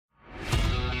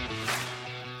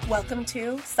Welcome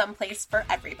to Someplace for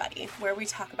Everybody, where we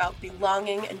talk about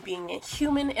belonging and being a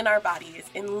human in our bodies,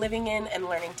 in living in and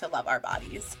learning to love our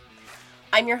bodies.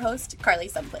 I'm your host, Carly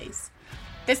Someplace.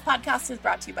 This podcast is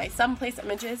brought to you by Someplace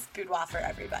Images Boudoir for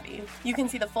Everybody. You can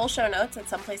see the full show notes at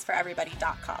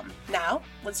someplaceforeverybody.com. Now,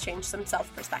 let's change some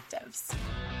self-perspectives.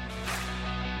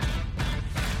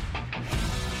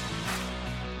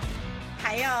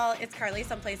 Hi y'all, it's Carly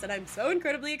Someplace, and I'm so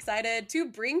incredibly excited to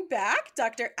bring back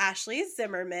Dr. Ashley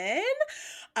Zimmerman.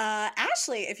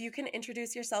 Ashley, if you can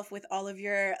introduce yourself with all of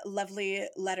your lovely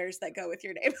letters that go with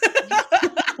your name.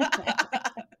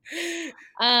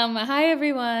 Hi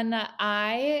everyone.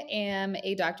 I am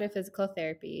a doctor of physical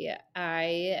therapy. I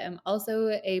am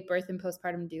also a birth and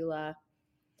postpartum doula,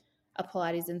 a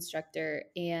Pilates instructor,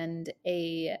 and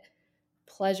a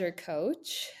pleasure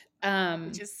coach.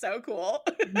 Which is so cool.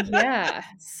 Yeah.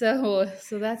 So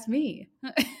that's me.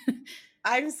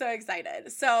 I'm so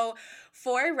excited. So,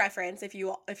 for reference, if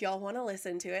y'all want to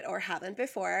listen to it or haven't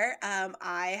before,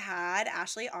 I had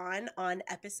Ashley on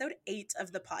episode 8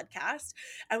 of the podcast,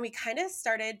 and we kind of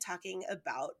started talking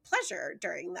about pleasure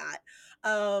during that,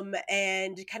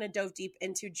 and kind of dove deep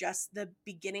into just the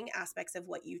beginning aspects of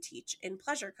what you teach in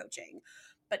pleasure coaching.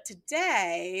 But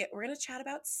today we're going to chat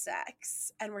about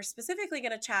sex, and we're specifically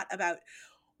going to chat about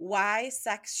why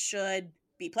sex should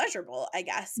be pleasurable, I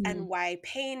guess, and why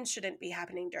pain shouldn't be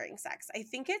happening during sex. I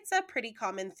think it's a pretty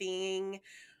common thing,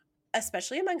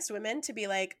 especially amongst women, to be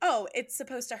like, oh, it's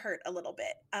supposed to hurt a little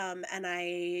bit. And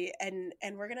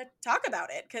we're going to talk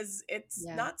about it because it's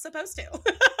not supposed to.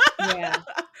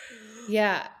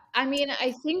 Yeah. I mean,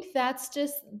 I think that's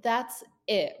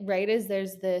it, right? Is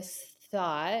there's this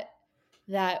thought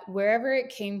that wherever it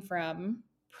came from,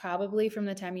 probably from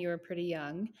the time you were pretty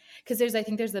young, because I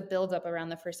think there's a buildup around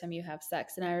the first time you have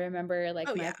sex. And I remember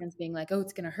my friends being like, oh,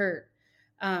 it's going to hurt.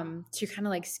 So you're kind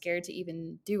of like scared to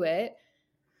even do it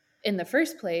in the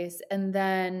first place. And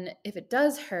then if it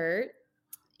does hurt,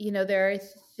 there are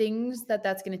things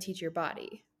that's going to teach your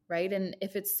body, right? And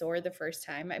if it's sore the first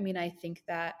time, I mean, I think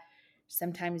that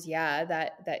sometimes,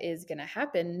 that is going to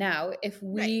happen. Now, if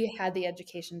we had the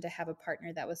education to have a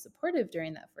partner that was supportive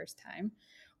during that first time,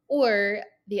 or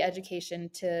the education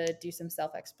to do some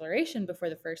self-exploration before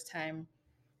the first time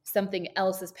something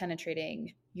else is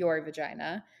penetrating your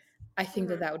vagina, I think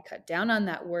that would cut down on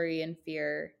that worry and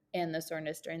fear and the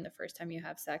soreness during the first time you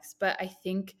have sex. But I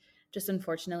think just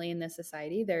unfortunately in this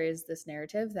society, there is this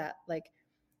narrative that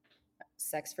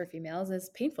sex for females is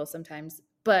painful sometimes,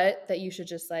 but that you should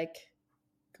just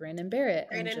grin and bear it.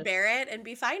 Bear it and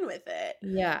be fine with it.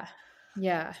 Yeah.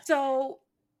 Yeah. So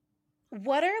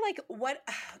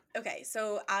okay,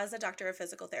 so as a doctor of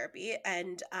physical therapy,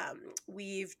 and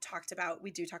we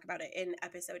do talk about it in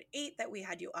episode 8 that we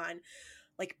had you on,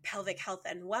 pelvic health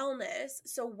and wellness.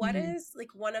 So what is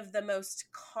one of the most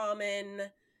common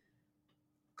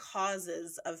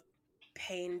causes of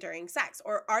pain during sex,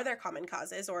 or are there common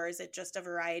causes, or is it just a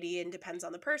variety and depends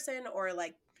on the person, or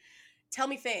tell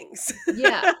me things?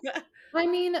 Yeah. I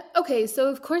mean, okay, so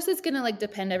of course it's going to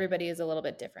depend. Everybody is a little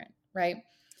bit different, right?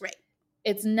 Right.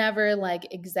 It's never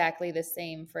exactly the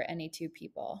same for any two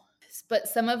people. But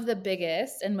some of the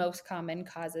biggest and most common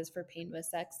causes for pain with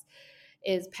sex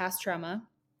is past trauma.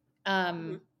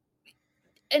 And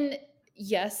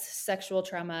yes, sexual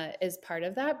trauma is part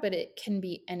of that, but it can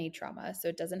be any trauma. So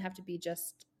it doesn't have to be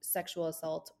just sexual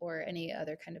assault or any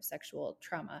other kind of sexual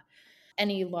trauma.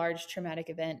 Any large traumatic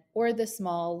event or the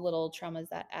small little traumas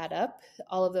that add up,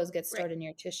 all of those get stored in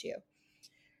your tissue.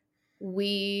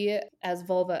 We, as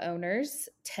vulva owners,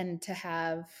 tend to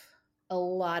have a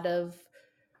lot of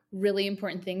really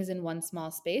important things in one small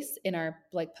space in our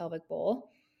pelvic bowl.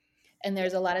 And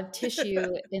there's a lot of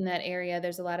tissue in that area.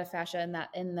 There's a lot of fascia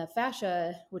in the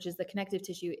fascia, which is the connective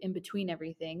tissue in between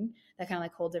everything that kind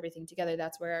of holds everything together.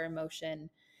 That's where our emotion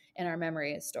and our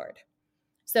memory is stored.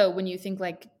 So when you think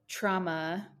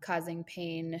trauma causing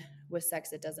pain with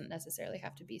sex, it doesn't necessarily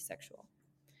have to be sexual.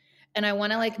 And I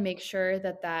want to make sure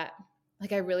that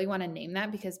I really want to name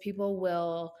that, because people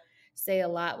will say a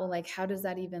lot, well, how does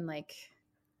that even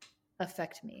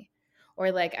affect me? Or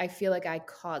I feel like I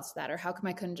caused that, or how come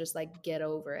I couldn't just get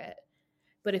over it?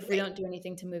 But if we don't do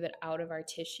anything to move it out of our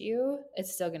tissue,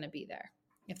 it's still going to be there,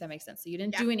 if that makes sense. So you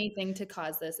didn't do anything to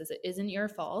cause this. It isn't your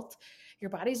fault.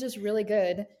 Your body's just really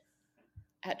good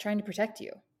at trying to protect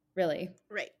you, really.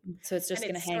 Right. So it's just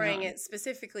going to hang on. Storing it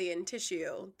specifically in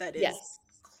tissue that is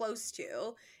close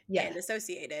to and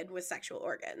associated with sexual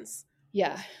organs.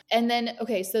 Yeah. And then,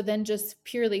 okay, so then just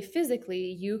purely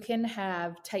physically, you can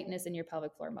have tightness in your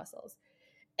pelvic floor muscles.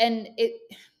 And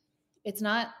it's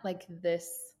not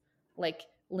this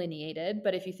delineated,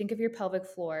 but if you think of your pelvic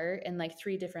floor in like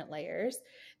 3 different layers,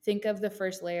 think of the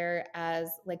first layer as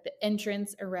like the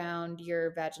entrance around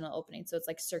your vaginal opening. So it's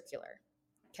like circular.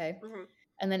 Okay. Mm-hmm.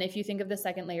 And then if you think of the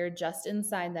second layer just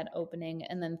inside that opening,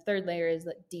 and then third layer is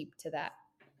like deep to that.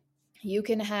 You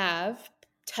can have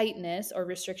tightness or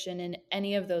restriction in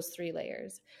any of those 3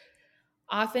 layers.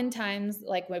 Oftentimes,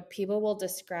 like what people will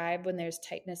describe when there's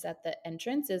tightness at the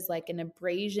entrance is like an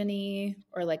abrasion-y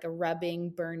or like a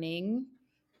rubbing, burning,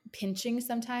 pinching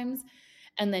sometimes.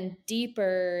 And then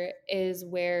deeper is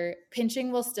where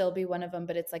pinching will still be one of them,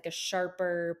 but it's like a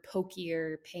sharper,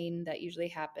 pokier pain that usually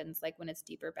happens like when it's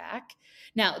deeper back.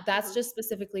 Now, that's just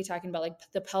specifically talking about like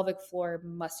the pelvic floor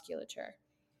musculature.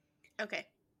 Okay.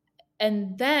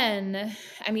 And then,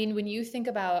 I mean, when you think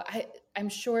about, I'm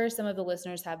sure some of the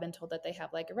listeners have been told that they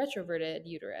have like a retroverted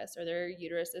uterus or their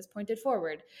uterus is pointed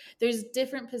forward. There's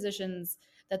different positions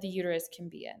that the uterus can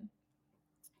be in.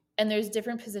 And there's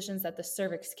different positions that the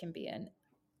cervix can be in.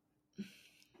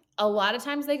 A lot of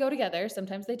times they go together.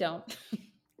 Sometimes they don't.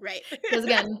 Right. Because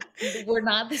again, we're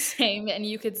not the same. And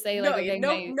you could say like, okay,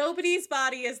 nobody's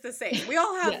body is the same. We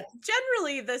all have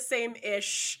generally the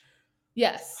same-ish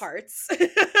parts.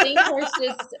 Same parts,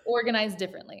 just organized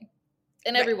differently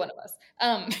in every one of us.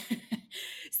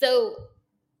 So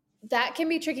that can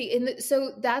be tricky. And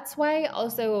so that's why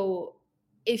also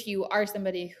if you are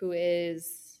somebody who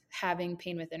is having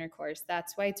pain with intercourse,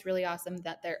 that's why it's really awesome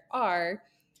that there are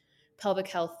pelvic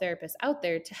health therapists out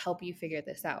there to help you figure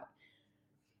this out.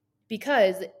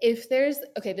 Because if there's,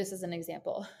 okay, this is an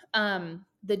example.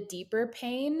 The deeper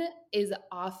pain is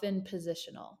often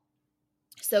positional.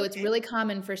 So it's really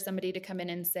common for somebody to come in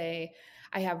and say,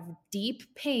 I have deep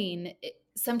pain.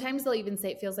 Sometimes they'll even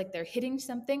say it feels like they're hitting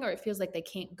something or it feels like they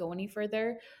can't go any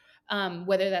further,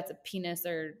 whether that's a penis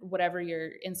or whatever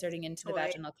you're inserting into the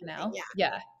vaginal canal.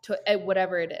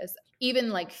 Whatever it is.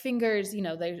 Even like fingers,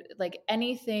 they're like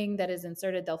anything that is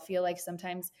inserted, they'll feel like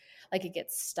sometimes like it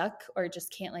gets stuck or it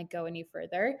just can't like go any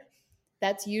further.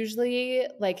 That's usually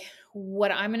like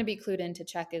what I'm going to be clued in to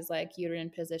check is like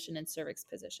uterine position and cervix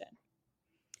position.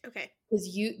 Okay.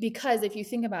 Because if you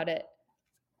think about it,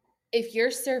 if your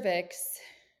cervix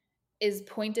is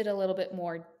pointed a little bit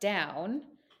more down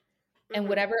and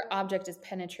whatever object is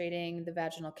penetrating the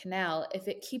vaginal canal, if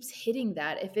it keeps hitting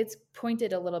that, if it's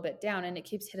pointed a little bit down and it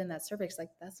keeps hitting that cervix, like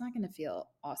that's not going to feel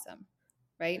awesome.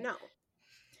 Right? No.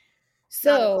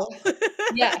 So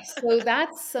so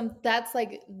that's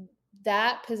like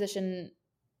that position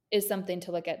is something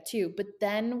to look at too. But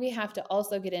then we have to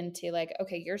also get into like,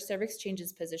 okay, your cervix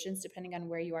changes positions depending on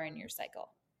where you are in your cycle.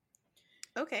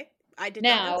 Okay. I did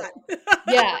not know that.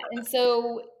 Yeah. And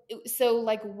so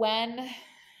like when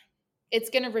it's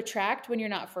going to retract when you're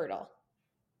not fertile.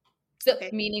 So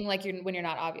meaning like when you're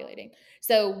not ovulating.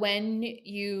 So when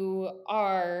you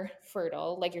are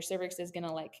fertile, like your cervix is going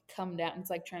to like come down. It's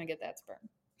like trying to get that sperm.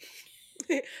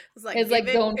 It's like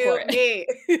going for it.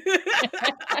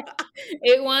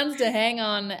 It wants to hang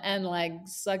on and like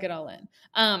suck it all in.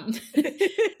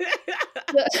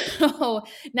 So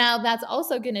now that's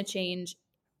also going to change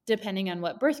depending on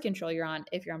what birth control you're on,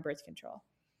 if you're on birth control.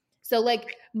 So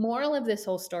like moral of this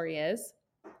whole story is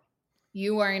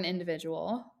you are an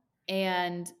individual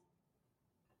and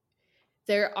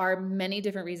there are many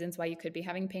different reasons why you could be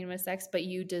having pain with sex, but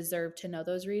you deserve to know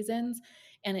those reasons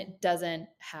and it doesn't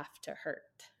have to hurt.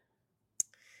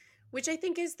 Which I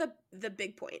think is the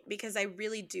big point, because I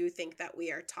really do think that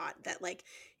we are taught that like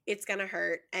it's gonna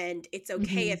hurt and it's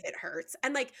okay if it hurts.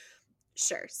 And like,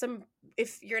 sure,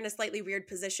 if you're in a slightly weird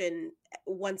position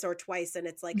once or twice and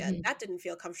it's like that didn't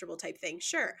feel comfortable type thing,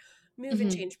 sure, move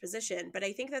and change position. But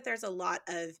I think that there's a lot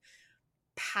of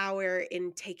power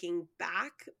in taking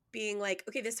back, being like,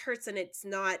 okay, this hurts and it's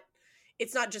not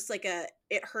just like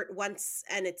it hurt once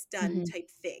and it's done type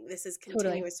thing. This is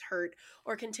continuous hurt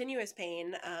or continuous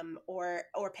pain, or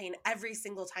pain every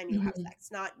single time you have sex,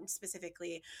 not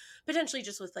specifically potentially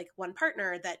just with like one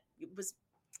partner that was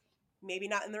maybe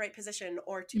not in the right position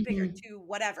or too big or too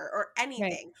whatever or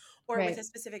anything, or with a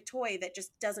specific toy that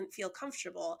just doesn't feel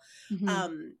comfortable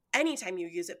anytime you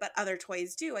use it, but other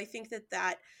toys do. I think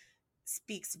that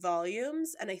speaks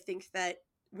volumes, and I think that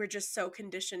we're just so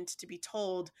conditioned to be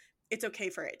told it's okay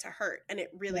for it to hurt, and it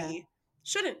really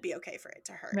shouldn't be okay for it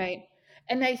to hurt. Right.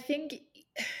 And I think,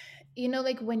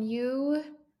 like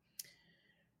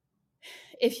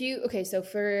so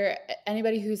for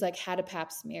anybody who's like had a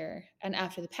pap smear, and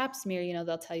after the pap smear,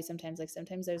 they'll tell you sometimes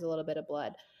there's a little bit of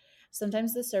blood.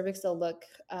 Sometimes the cervix will look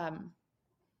kind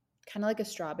of like a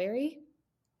strawberry.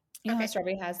 How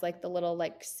strawberry has like the little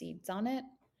like seeds on it?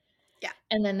 Yeah.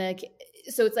 And then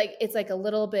so it's like a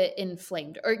little bit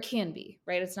inflamed, or it can be,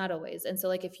 right? It's not always. And so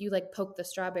like if you like poke the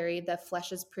strawberry, the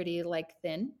flesh is pretty like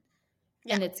thin,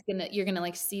 Yeah. and you're gonna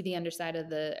like see the underside of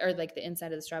the, or like the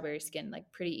inside of the strawberry skin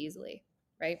like pretty easily,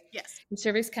 right? Yes. The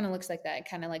cervix kind of looks like that. It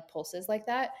kind of like pulses like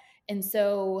that. And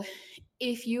so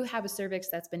if you have a cervix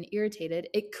that's been irritated,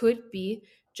 it could be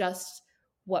just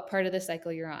what part of the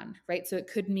cycle you're on, right? So it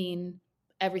could mean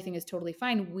everything is totally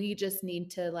fine. We just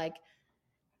need to like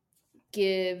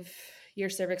give your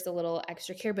cervix a little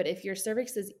extra care. But if your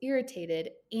cervix is irritated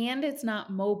and it's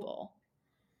not mobile,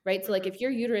 right? So like if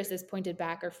your uterus is pointed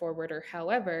back or forward or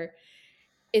however,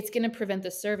 it's going to prevent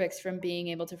the cervix from being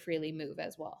able to freely move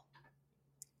as well.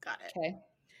 Got it. Okay.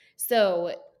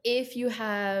 So if you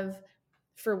have,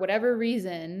 for whatever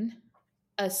reason,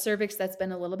 a cervix that's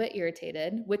been a little bit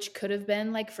irritated, which could have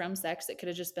been like from sex, it could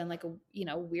have just been like a, you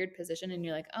know, weird position, and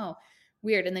you're like, oh,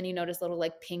 weird. And then you notice a little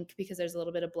like pink because there's a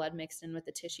little bit of blood mixed in with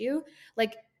the tissue.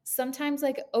 Like sometimes,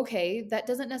 like, okay, that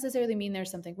doesn't necessarily mean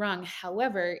there's something wrong.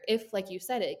 However, if, like you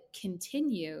said, it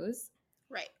continues,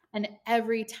 Right. and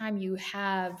every time you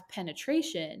have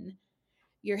penetration,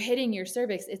 you're hitting your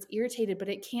cervix, it's irritated, but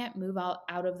it can't move out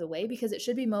of the way, because it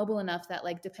should be mobile enough that,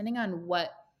 like, depending on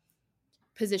what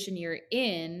position you're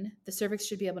in, the cervix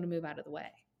should be able to move out of the way.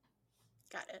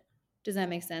 Got it. Does that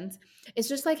make sense? It's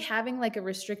just like having like a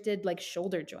restricted like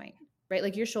shoulder joint, right?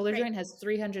 Like your shoulder joint has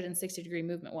 360-degree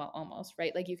movement. Well, almost,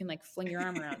 right? Like you can like fling your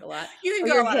arm around a lot. You can Or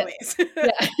go your a lot of hip. ways.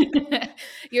 Yeah.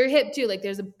 Your hip too. Like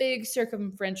there's a big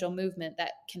circumferential movement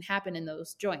that can happen in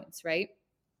those joints, right?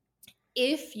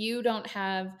 If you don't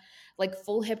have like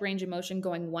full hip range of motion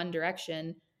going one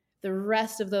direction, the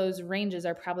rest of those ranges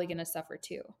are probably going to suffer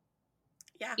too.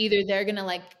 Yeah. Either they're going to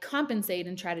like compensate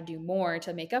and try to do more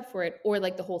to make up for it, or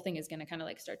like the whole thing is going to kind of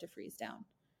like start to freeze down.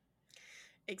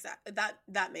 Exactly.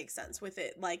 That makes sense with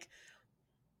it. Like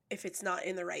if it's not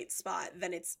in the right spot,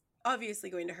 then it's obviously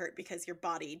going to hurt because your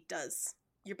body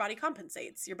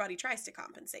compensates. Your body tries to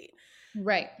compensate.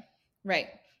 Right. Right.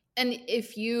 And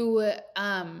if you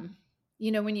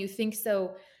you know, when you think,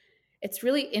 so it's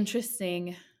really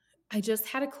interesting. I just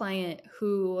had a client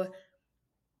who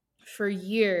for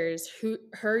years,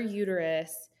 her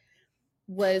uterus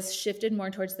was shifted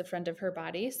more towards the front of her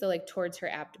body, so like towards her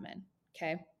abdomen,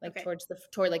 okay? Like Okay.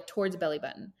 towards belly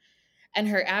button. And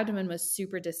her abdomen was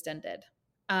super distended.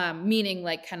 Meaning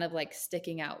like kind of like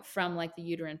sticking out from like the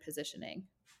uterine positioning.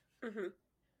 Mm-hmm.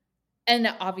 And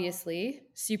obviously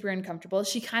super uncomfortable.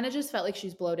 She kind of just felt like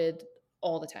she's bloated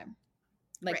all the time.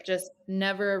 Like Right. just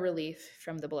never a relief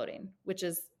from the bloating, which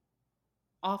is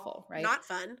awful, right? Not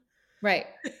fun. Right.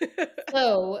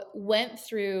 So went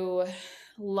through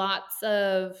lots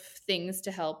of things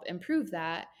to help improve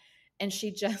that. And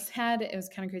she just had, it was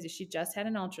kind of crazy. She just had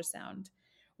an ultrasound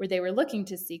where they were looking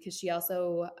to see, because she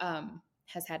also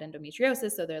has had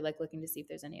endometriosis. So they're like looking to see if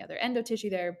there's any other endo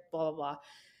tissue there, blah, blah, blah.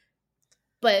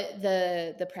 But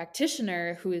the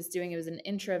practitioner who is doing it was an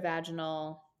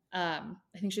intravaginal, I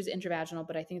think she was intravaginal,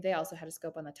 but I think they also had a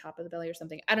scope on the top of the belly or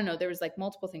something. I don't know. There was like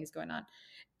multiple things going on.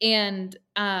 And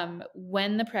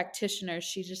when the practitioner,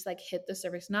 she just like hit the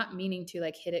cervix, not meaning to,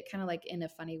 like hit it kind of like in a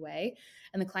funny way.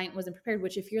 And the client wasn't prepared,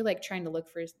 which if you're like trying to look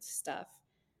for stuff,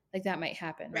 like that might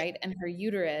happen, right? And her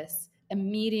uterus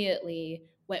immediately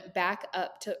went back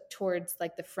up towards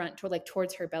like the front,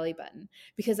 towards her belly button,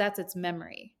 because that's its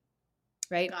memory,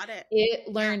 right? Got it. It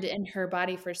learned in her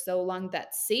body for so long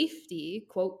that safety,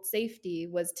 quote, safety,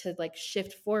 was to like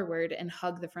shift forward and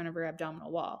hug the front of her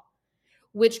abdominal wall,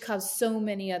 which caused so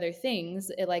many other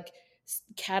things. It like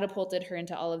catapulted her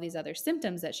into all of these other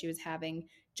symptoms that she was having,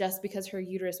 just because her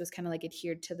uterus was kind of like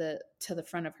adhered to the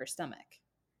front of her stomach.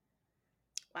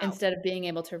 Wow. Instead of being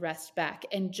able to rest back.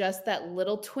 And just that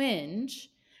little twinge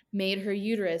made her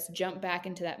uterus jump back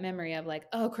into that memory of like,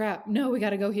 oh crap, no, we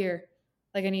got to go here.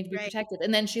 Like I need to be protected.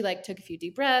 And then she like took a few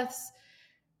deep breaths,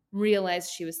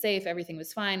 realized she was safe, everything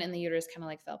was fine, and the uterus kind of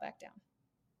like fell back down.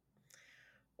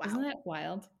 Wow. Isn't that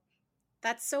wild?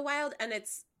 That's so wild. And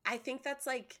I think that's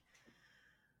like,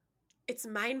 it's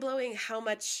mind-blowing how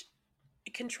much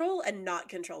control and not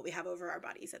control we have over our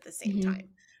bodies at the same time.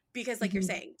 Because like you're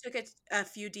saying, took a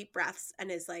few deep breaths and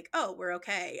is like, oh, we're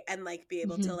okay. And like be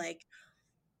able to like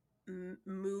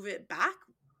move it back,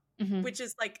 which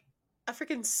is like a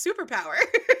freaking superpower.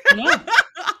 Yeah.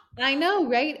 I know,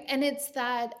 right? And it's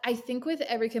that, I think with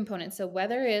every component, so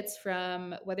whether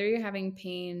you're having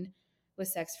pain with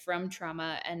sex from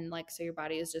trauma and like, so your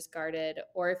body is just guarded,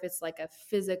 or if it's like a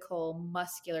physical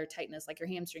muscular tightness, like your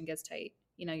hamstring gets tight,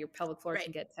 you know, your pelvic floor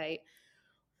can get tight,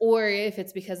 or if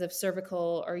it's because of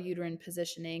cervical or uterine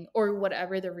positioning or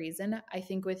whatever the reason, I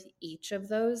think with each of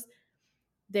those,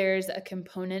 there's a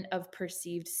component of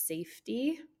perceived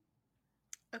safety.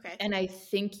 Okay. And I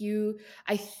think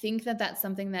that that's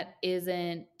something that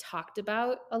isn't talked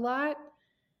about a lot.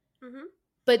 Mm-hmm.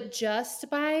 But just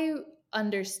by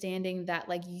understanding that,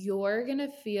 like,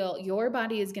 your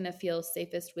body is gonna feel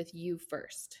safest with you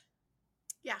first.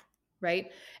 Yeah.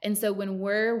 Right. And so when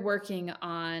we're working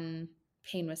on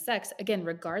pain with sex, again,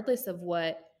 regardless of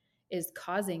what is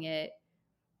causing it,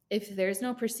 if there's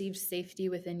no perceived safety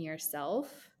within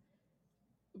yourself,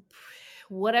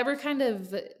 whatever kind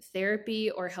of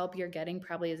therapy or help you're getting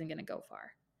probably isn't going to go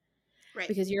far, Right.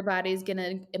 because your body's going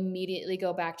to immediately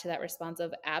go back to that response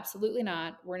of absolutely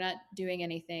not. We're not doing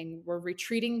anything. We're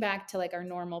retreating back to like our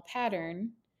normal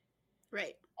pattern.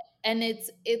 Right. And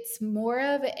it's more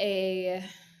of a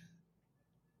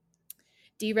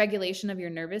deregulation of your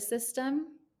nervous system,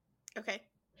 Okay.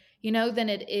 than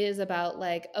it is about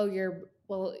like,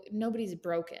 well, nobody's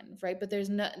broken, right? But there's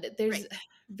Right.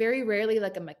 very rarely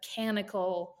like a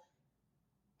mechanical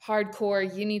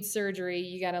hardcore, you need surgery,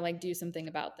 you got to like do something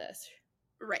about this.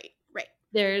 Right. Right.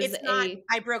 There's It's not, a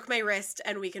I broke my wrist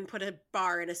and we can put a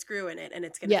bar and a screw in it and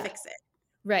it's going to Yeah, fix it.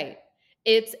 right.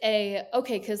 It's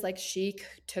okay, because like she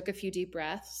took a few deep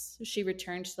breaths, she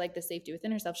returned to like the safety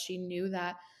within herself. She knew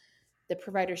that the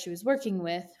provider she was working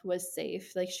with was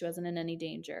safe, like she wasn't in any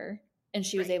danger, and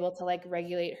she was Right. able to like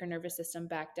regulate her nervous system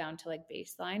back down to like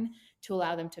baseline to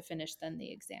allow them to finish then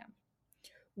the exam.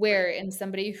 Where Right. in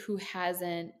somebody who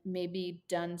hasn't maybe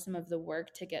done some of the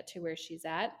work to get to where she's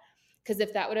at, because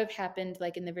if that would have happened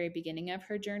like in the very beginning of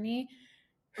her journey,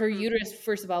 her Mm-hmm. uterus,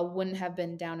 first of all, wouldn't have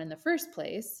been down in the first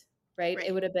place, right? It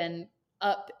Right. would have been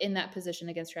up in that position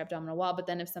against her abdominal wall. But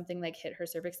then if something like hit her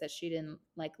cervix that she didn't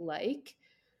like,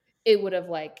 it would have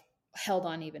like held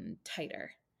on even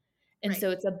tighter. And Right.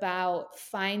 so it's about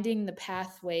finding the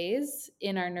pathways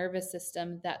in our nervous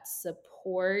system that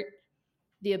support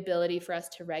the ability for us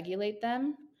to regulate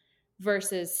them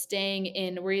versus staying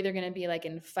in, we're either going to be like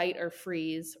in fight or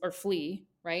freeze or flee,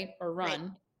 right? Or Right.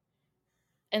 run.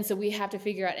 And so we have to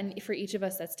figure out, and for each of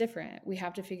us, that's different. We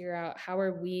have to figure out how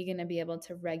are we going to be able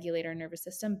to regulate our nervous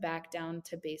system back down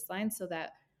to baseline so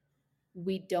that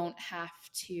we don't have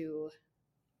to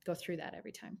go through that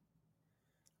every time.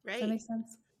 Does that Right. make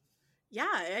sense?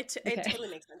 Yeah, it Okay. totally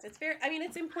makes sense. It's very, I mean,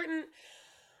 it's important.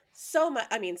 So much,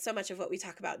 I mean, so much of what we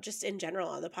talk about just in general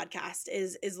on the podcast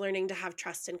is learning to have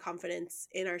trust and confidence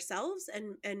in ourselves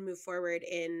and move forward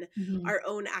in Mm-hmm. our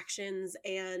own actions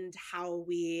and how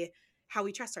we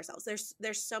trust ourselves.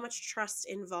 There's so much trust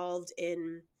involved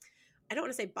in, I don't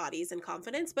want to say bodies and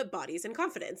confidence, but bodies and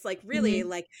confidence. Like really, Mm-hmm.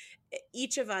 like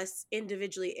each of us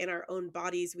individually in our own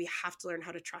bodies, we have to learn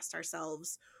how to trust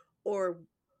ourselves, or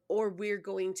we're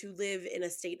going to live in a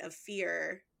state of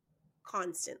fear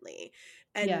constantly.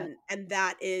 Yeah. And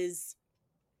that is,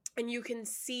 and you can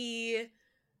see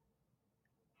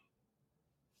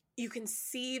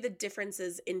the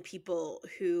differences in people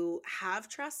who have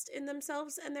trust in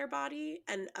themselves and their body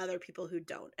and other people who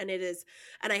don't. And it is,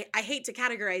 and I hate to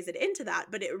categorize it into that,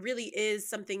 but it really is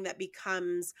something that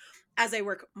becomes, as I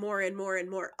work more and more and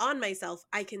more on myself,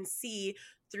 I can see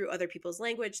through other people's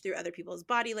language, through other people's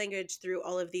body language, through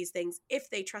all of these things, if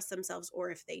they trust themselves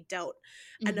or if they don't.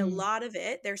 And a Mm-hmm. lot of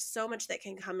it, there's so much that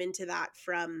can come into that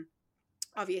from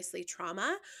obviously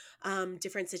trauma,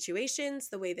 different situations,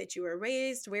 the way that you were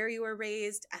raised, where you were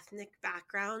raised, ethnic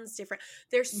backgrounds, different.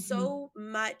 There's Mm-hmm. so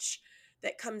much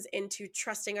that comes into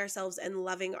trusting ourselves and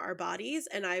loving our bodies.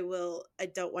 And I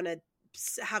don't want to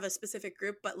have a specific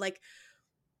group, but like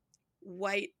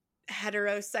white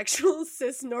heterosexual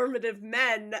cis normative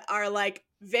men are like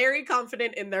very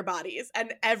confident in their bodies,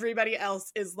 and everybody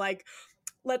else is like,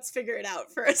 let's figure it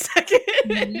out for a second.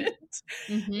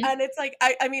 Mm-hmm. Mm-hmm. And it's like,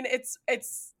 I mean, it's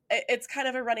kind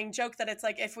of a running joke that it's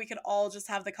like, if we could all just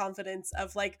have the confidence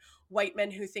of like white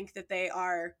men who think that they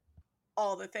are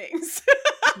all the things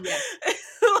Yeah.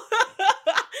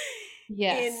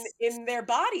 in Yes. their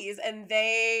bodies, and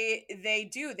they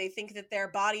think that their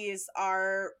bodies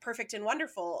are perfect and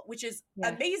wonderful, which is Yeah.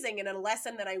 amazing and a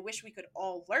lesson that I wish we could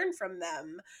all learn from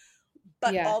them,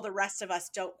 but Yeah. all the rest of us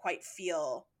don't quite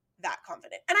feel that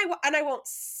confident. And I won't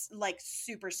like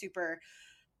super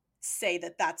say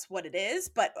that that's what it is,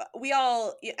 but we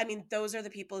all, I mean, those are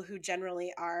the people who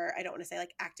generally are, I don't want to say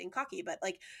like acting cocky, but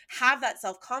like have that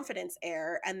self-confidence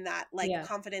air and that like Yeah.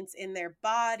 confidence in their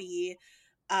body,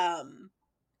 um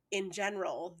in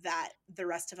general, that the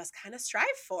rest of us kind of strive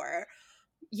for.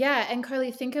 Yeah. And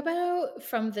Carly, think about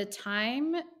from the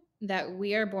time that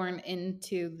we are born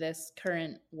into this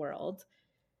current world,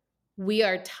 we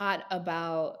are taught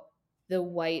about the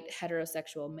white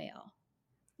heterosexual male.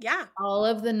 Yeah. All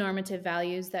of the normative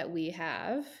values that we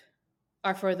have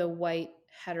are for the white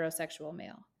heterosexual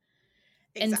male.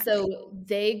 And Exactly. so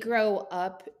they grow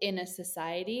up in a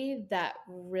society that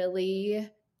really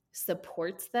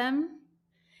supports them.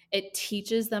 It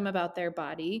teaches them about their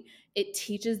body. It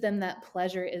teaches them that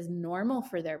pleasure is normal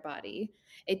for their body.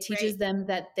 It Right. teaches them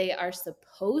that they are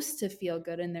supposed to feel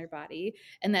good in their body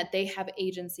and that they have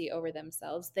agency over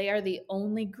themselves. They are the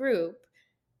only group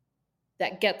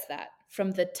that gets that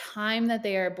from the time that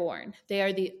they are born. They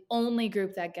are the only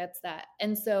group that gets that.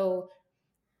 And so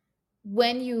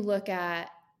when you look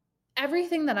at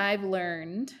everything that I've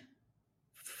learned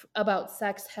about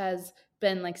sex has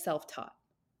been like self-taught,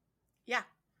 Yeah.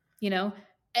 you know?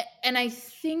 And I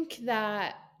think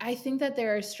that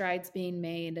there are strides being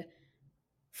made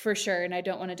for sure, and I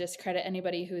don't want to discredit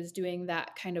anybody who is doing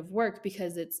that kind of work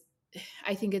because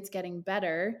I think it's getting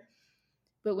better.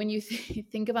 But when you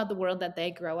think about the world that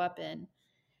they grow up in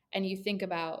and you think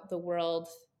about the world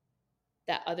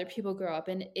that other people grow up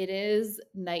in, it is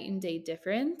night and day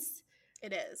difference.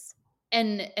 It is.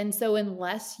 And so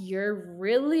unless you're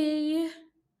really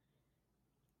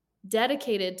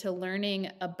dedicated to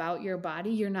learning about your body,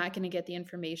 you're not going to get the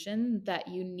information that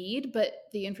you need, but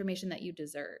the information that you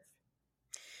deserve.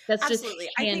 That's just Absolutely.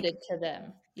 I think handed to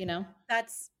them, you know?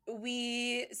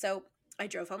 so I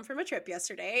drove home from a trip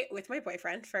yesterday with my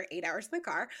boyfriend for 8 hours in the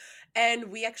car,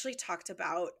 and we actually talked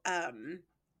about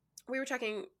we were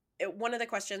talking one of the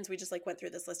questions, we just like went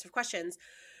through this list of questions,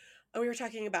 and we were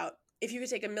talking about if you could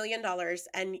take $1 million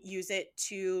and use it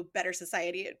to better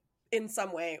society in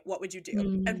some way, what would you do?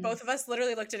 And Mm, both of us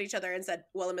literally looked at each other and said,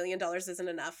 well, $1 million isn't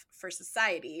enough for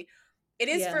society. It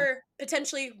is yeah, for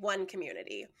potentially one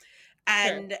community.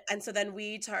 sure. And so then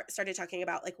we started talking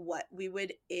about like what we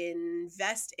would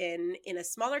invest in a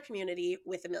smaller community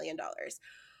with $1 million.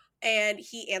 And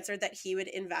he answered that he would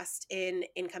invest in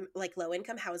income, like low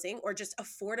income housing or just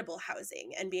affordable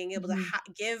housing, and being able to Mhm,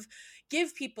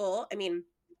 give people, I mean,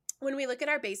 when we look at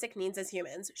our basic needs as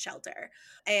humans, shelter.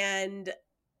 And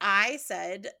I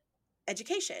said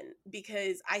education,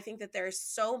 because I think that there's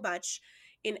so much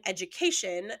in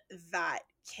education that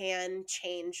can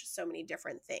change so many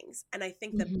different things. And I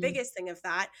think the mhm, biggest thing of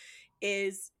that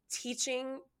is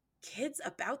teaching kids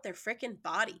about their freaking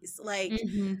bodies. Like,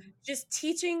 mhm, just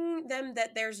teaching them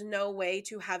that there's no way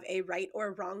to have a right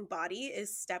or wrong body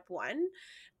is step one.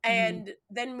 mhm, And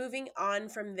then moving on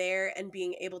from there and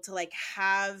being able to like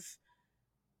have,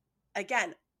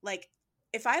 again, like,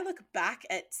 if I look back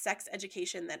at sex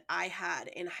education that I had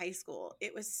in high school,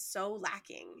 it was so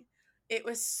lacking. It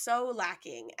was so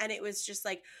lacking. And it was just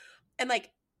like, and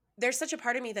like, there's such a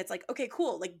part of me that's like, okay,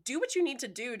 cool. Like, do what you need to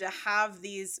do to have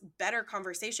these better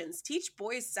conversations. Teach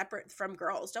boys separate from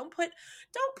girls. Don't put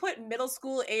middle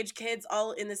school age kids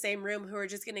all in the same room who are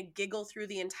just going to giggle through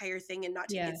the entire thing and not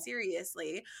take yeah, it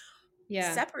seriously.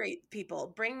 yeah, Separate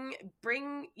people. Bring,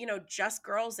 just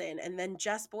girls in, and then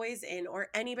just boys in, or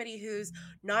anybody who's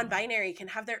non-binary can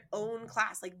have their own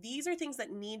class. Like, these are things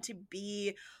that need to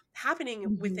be happening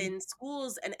mhm, within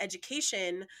schools and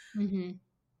education, mhm,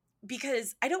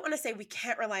 because I don't want to say we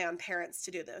can't rely on parents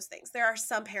to do those things. There are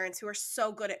some parents who are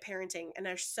so good at parenting and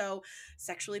are so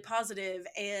sexually positive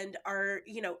and are,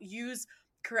 use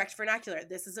correct vernacular.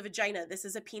 This is a vagina, this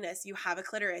is a penis, you have a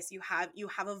clitoris, you have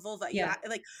a vulva, yeah,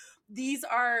 like, these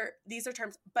are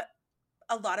terms, but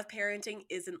a lot of parenting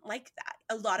isn't like that.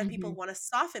 A lot of people mhm, want to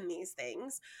soften these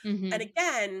things. And mhm,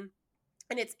 again,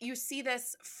 and it's, you see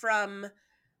this from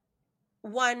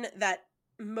one, that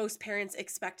most parents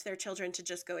expect their children to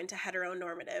just go into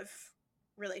heteronormative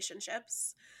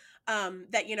relationships.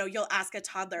 That, you'll ask a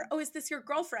toddler, oh, is this your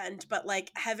girlfriend? But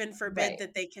like, heaven forbid right,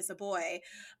 that they kiss a boy,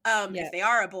 yeah, if they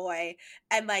are a boy.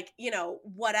 And like,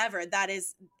 whatever, that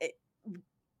is it,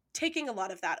 taking a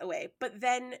lot of that away. But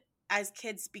then as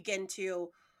kids begin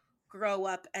to grow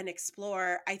up and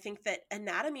explore, I think that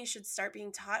anatomy should start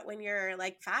being taught when you're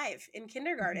like 5 in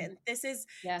mhm, kindergarten. This is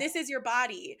yeah, this is your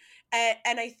body.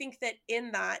 And I think that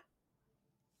in that,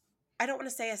 I don't want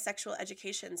to say a sexual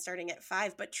education starting at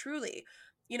 5, but truly,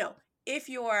 you know, if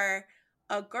you're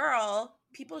a girl,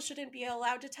 people shouldn't be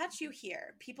allowed to touch you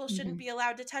here. People shouldn't mhm, be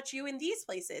allowed to touch you in these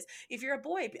places. If you're a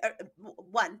boy,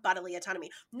 one, bodily autonomy.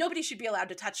 Nobody should be allowed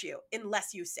to touch you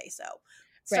unless you say so.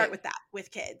 Start right, with that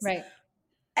with kids. right,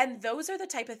 And those are the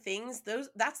type of things,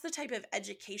 that's the type of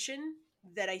education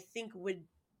that I think would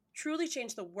truly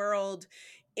change the world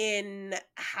in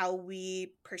how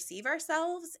we perceive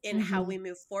ourselves, in how we mhm,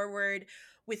 move forward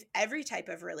with every type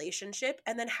of relationship,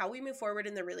 and then how we move forward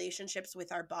in the relationships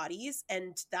with our bodies.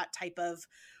 And that type of,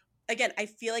 again, I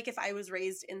feel like if I was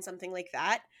raised in something like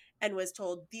that and was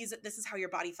told, this is how your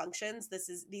body functions,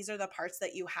 these are the parts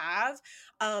that you have,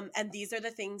 and these are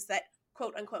the things that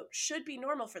quote unquote should be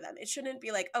normal for them. It shouldn't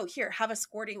be like, oh, here, have a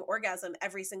squirting orgasm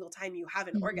every single time you have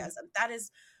an Mhm. orgasm. That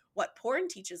is what porn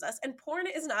teaches us, and porn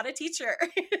is not a teacher.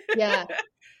 Yeah.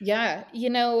 Yeah.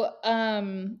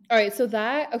 All right. So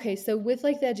with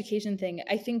like the education thing,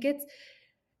 I think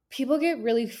people get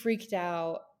really freaked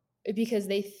out because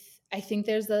I think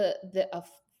there's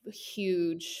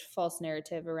huge false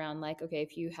narrative around like, okay,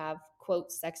 if you have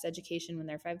quote sex education when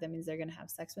they're 5, that means they're going to have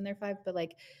sex when they're 5. But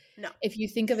like, No, if you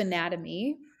think of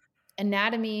anatomy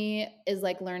is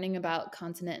like learning about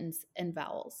consonants and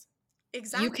vowels. You can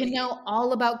exactly. know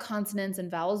all about consonants and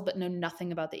vowels, but know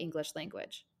nothing about the English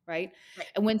language, right? Right.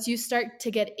 And once you start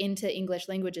to get into English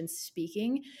language and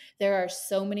speaking, there are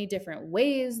so many different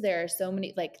ways. There are so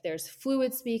many, like, there's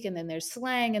fluid speak, and then there's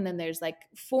slang, and then there's like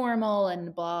formal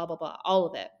and blah, blah, blah, all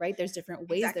of it, right? There's different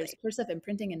ways. There's Exactly. cursive and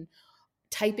printing and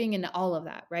typing and all of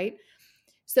that, right?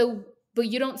 So, but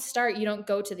you don't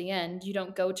go to the end. You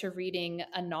don't go to reading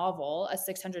a novel, a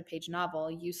 600-page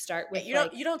novel. You start Right. with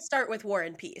like, You don't start with War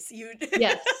and Peace. You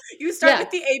yes, you start yeah, with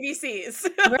the ABCs.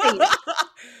 right.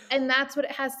 And that's what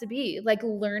it has to be. Like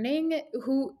learning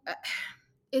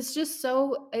it's just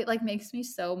so, it like makes me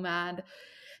so mad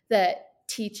that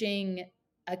teaching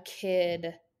a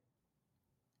kid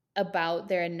about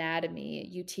their anatomy,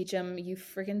 you teach them, you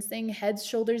freaking sing heads,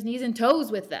 shoulders, knees, and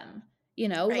toes with them.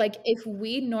 Right. Like if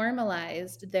we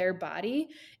normalized their body,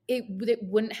 it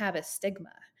wouldn't have a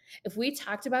stigma. If we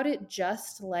talked about it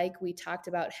just like we talked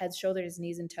about heads, shoulders,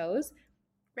 knees, and toes,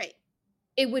 Right.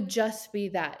 it would just be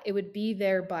that. It would be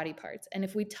their body parts. And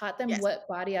if we taught them Yes. what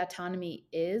body autonomy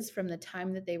is from the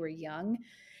time that they were young,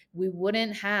 we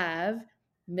wouldn't have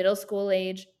middle school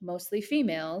age, mostly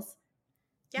females,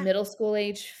 Yeah. middle school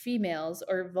age females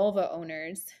or vulva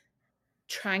owners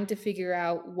trying to figure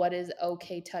out what is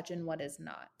okay touch and what is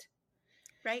not,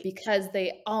 Right. because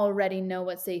they already know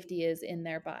what safety is in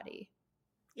their body.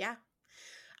 Yeah.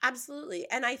 Absolutely.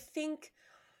 And I think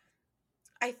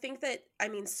that, I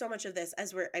mean, so much of this,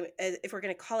 if we're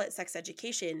going to call it sex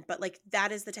education, but like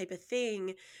that is the type of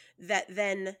thing that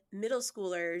then middle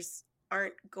schoolers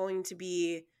aren't going to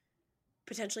be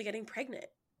potentially getting pregnant.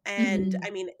 And Mm-hmm. I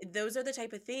mean, those are the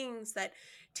type of things that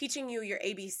teaching you your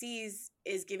ABCs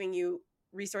is giving you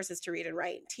resources to read and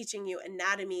write. Teaching you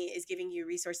anatomy is giving you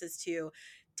resources to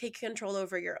take control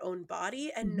over your own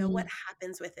body and know Mm-hmm. what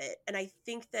happens with it. And I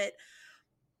think that,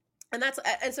 and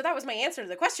so that was my answer to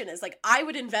the question, is like I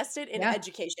would invest it in Yeah.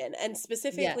 education, and Yes.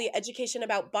 specifically education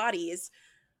about bodies,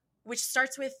 which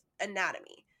starts with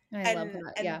anatomy I love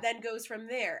that. and Yeah. then goes from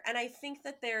there. And I think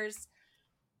that there's,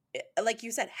 like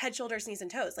you said, head, shoulders, knees,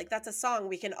 and toes. Like that's a song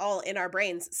we can all in our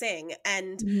brains sing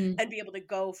Mm-hmm. and be able to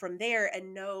go from there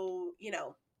and know,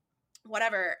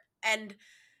 whatever. And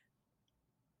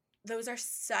those are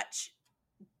such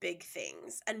big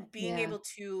things. And being Yeah. able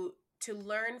to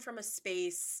learn from a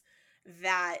space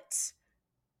that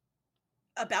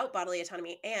about bodily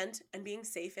autonomy and being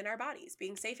safe in our bodies,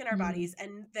 Mm-hmm.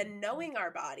 and then knowing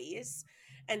our bodies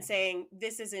and saying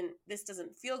this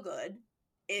doesn't feel good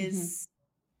Mm-hmm. is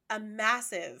a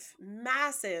massive,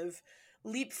 massive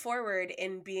leap forward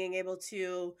in being able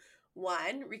to,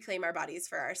 one, reclaim our bodies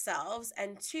for ourselves,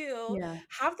 and two, Yeah.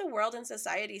 have the world and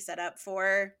society set up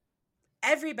for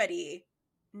everybody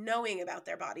knowing about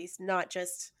their bodies, not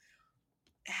just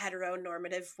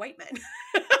heteronormative white men.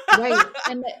 Right.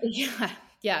 And yeah.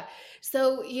 Yeah.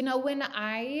 So, when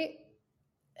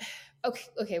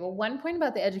okay, well, one point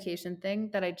about the education thing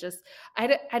that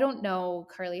I don't know,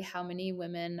 Carly, how many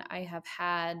women I have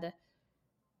had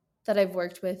that I've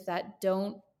worked with that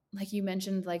don't, like you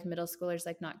mentioned, like middle schoolers,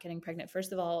 like not getting pregnant.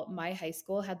 First of all, my high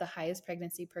school had the highest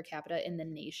pregnancy per capita in the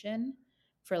nation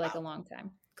for like a Wow. long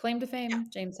time. Claim to Yeah. fame,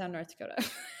 Jamestown, North Dakota.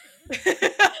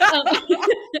 um,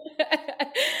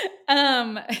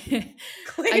 um, I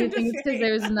Claim to think it's because fame.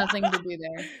 there was nothing to do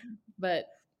there. But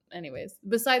anyways,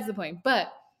 besides the point.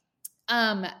 But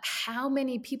how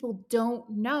many people don't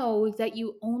know that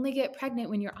you only get pregnant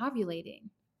when you're ovulating?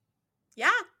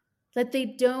 Yeah. That they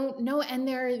don't know, and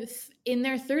they're in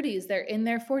their 30s, they're in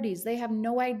their 40s, they have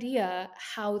no idea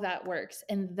how that works.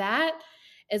 And that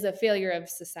is a failure of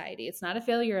society. It's not a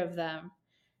failure of them, No.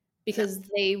 because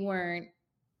they weren't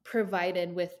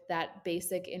provided with that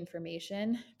basic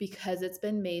information, because it's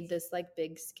been made this like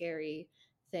big scary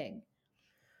thing.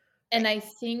 And Right. I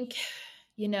think,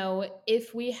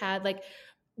 if we had like,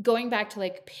 going back to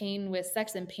like pain with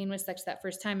sex that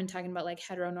first time, and talking about like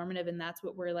heteronormative, and that's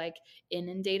what we're like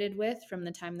inundated with from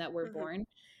the time that we're Hmm. born.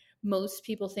 Most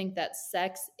people think that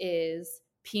sex is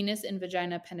penis and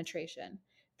vagina penetration.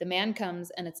 The man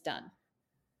comes and it's done.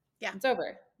 Yeah. It's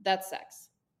over. That's sex.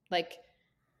 Like,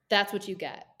 that's what you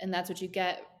get. And that's what you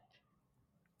get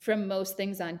from most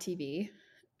things on TV.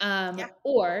 Yeah.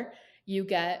 Or you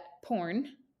get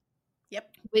porn,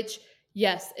 Yep. which,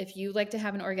 yes, if you like to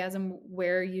have an orgasm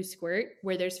where you squirt,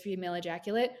 where there's female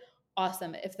ejaculate,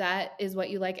 awesome. If that is what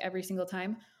you like every single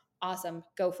time, awesome,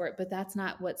 go for it. But that's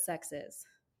not what sex is.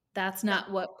 That's No.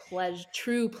 not what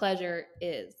true pleasure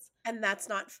is. And that's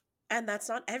not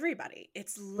everybody.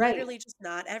 It's Right. literally just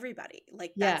not everybody.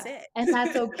 Like, that's Yeah. it. And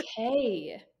that's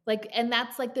okay. Like, and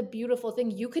that's like the beautiful thing.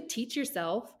 You could teach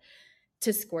yourself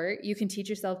to squirt. You can teach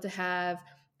yourself to have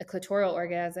a clitoral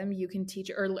orgasm. You can teach,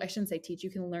 or I shouldn't say teach,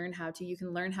 you can learn how to. You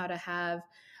can learn how to have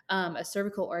a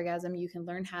cervical orgasm. You can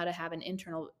learn how to have an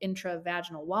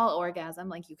intravaginal wall orgasm.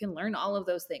 Like, you can learn all of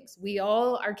those things. We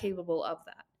all are capable of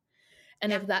that.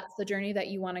 And Yeah. if that's the journey that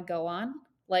you want to go on,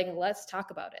 like, let's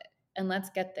talk about it and let's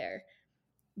get there.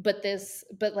 But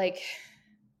like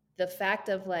the fact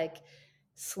of like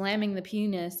slamming the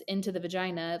penis into the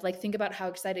vagina, like, think about how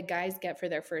excited guys get for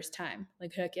their first time.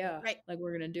 Like, heck yeah, Right. like,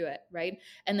 we're gonna do it, right?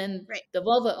 And then Right. the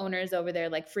vulva owners over there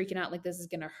like freaking out, like, this is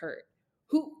gonna hurt.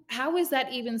 How is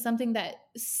that even something that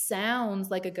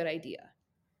sounds like a good idea?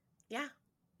 Yeah.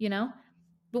 You know?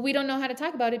 But we don't know how to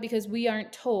talk about it because we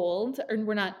aren't told, or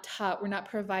we're not taught, we're not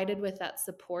provided with that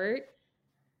support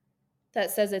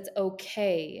that says it's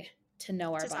okay to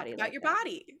know our To talk body about like your that.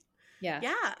 body. Yeah.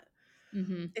 Yeah.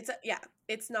 Mm-hmm.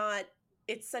 It's not,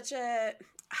 it's such a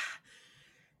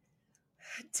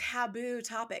taboo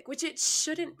topic, which it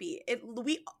shouldn't be.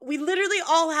 We literally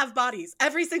all have bodies,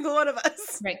 every single one of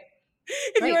us. Right.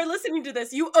 If you Right. are listening to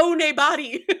this, you own a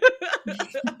body.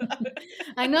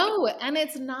 I know. And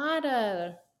it's not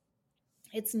a,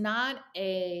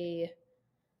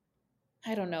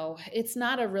 I don't know, it's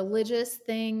not a religious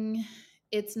thing.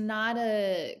 It's not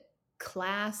a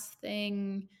class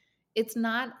thing.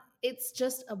 It's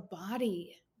just a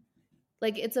body.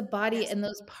 Like, it's a body, Yes. and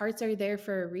those parts are there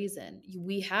for a reason.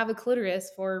 We have a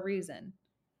clitoris for a reason.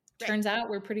 Right. Turns out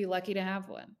we're pretty lucky to have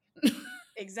one.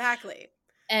 Exactly.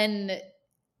 And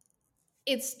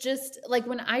it's just like,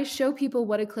 when I show people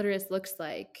what a clitoris looks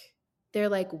like, they're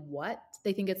like, what?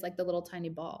 They think it's like the little tiny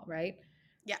ball, right?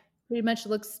 Yeah. Pretty much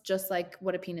looks just like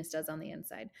what a penis does on the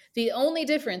inside. The only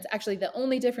difference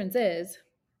is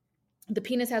the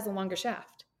penis has a longer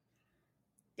shaft.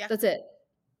 Yeah. That's it.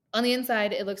 On the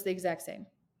inside, it looks the exact same.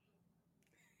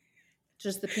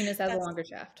 Just the penis has a longer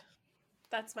shaft.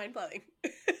 That's mind blowing.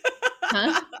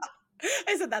 Huh?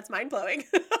 I said that's mind blowing.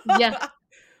 Yeah.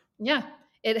 Yeah.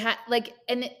 It had like,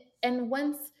 and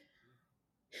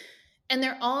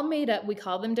they're all made up. We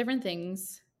call them different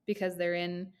things because they're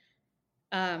in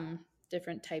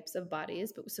different types of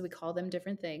bodies, but so we call them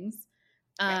different things.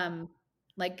 Right.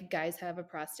 Like, guys have a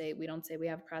prostate. We don't say we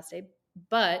have a prostate,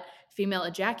 but female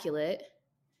ejaculate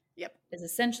Yep. is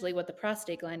essentially what the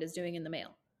prostate gland is doing in the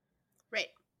male. Right.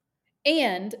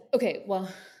 And okay,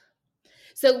 well,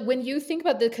 so when you think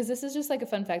about this, because this is just like a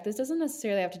fun fact, this doesn't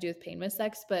necessarily have to do with pain with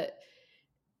sex, but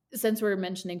since we're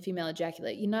mentioning female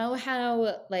ejaculate, you know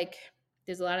how like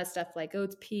there's a lot of stuff like, oh,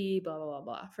 it's pee, blah blah blah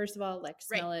blah. First of all, like,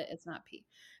 smell it, it's not pee.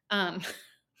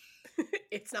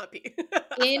 It's not pee.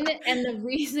 And the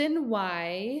reason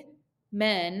why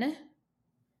men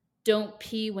don't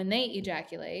pee when they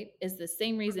ejaculate is the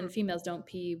same reason females don't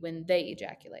pee when they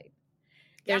ejaculate.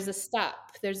 There's a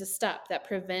stop. There's a stop that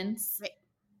prevents. Right.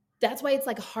 That's why it's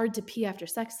like hard to pee after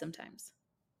sex sometimes.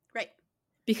 Right.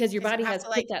 Because your body has to,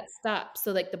 put like, that stop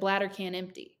so like the bladder can't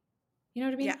empty. You know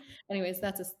what I mean? Yeah. Anyways,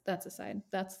 that's a side.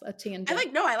 That's a tangent. I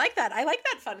like that. I like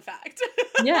that fun fact.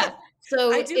 Yeah.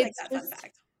 So I do like that fun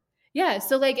fact. Yeah.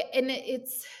 So like, and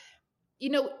it's,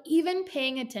 even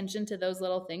paying attention to those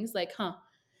little things, like,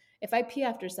 if I pee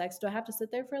after sex, do I have to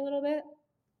sit there for a little bit?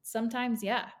 Sometimes,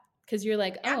 yeah. Because you're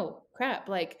like, oh crap,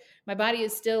 like my body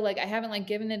is still like, I haven't like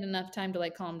given it enough time to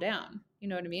like calm down. You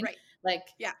know what I mean? Right. Like,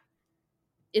 yeah,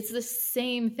 it's the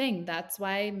same thing. That's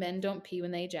why men don't pee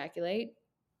when they ejaculate,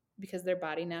 because their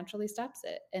body naturally stops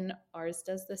it, and ours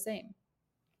does the same.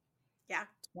 Yeah.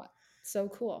 What? So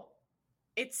cool.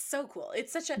 It's so cool.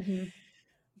 It's such a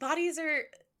bodies are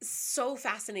so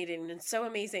fascinating and so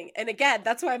amazing. And again,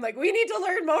 that's why I'm like, we need to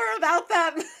learn more about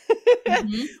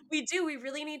them. We do. We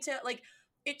really need to, like,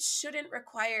 it shouldn't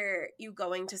require you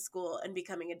going to school and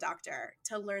becoming a doctor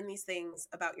to learn these things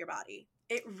about your body.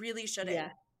 It really shouldn't. Yeah,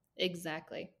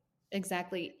 exactly. And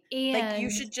like,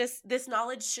 this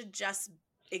knowledge should just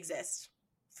exist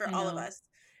for all of us,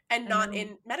 and not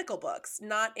in medical books,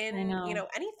 not in,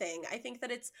 anything. I think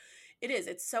that it's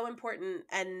so important,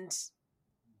 and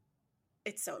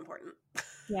it's so important.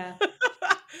 Yeah.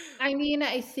 I mean,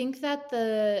 I think that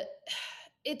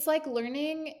it's like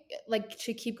learning, like,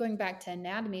 to keep going back to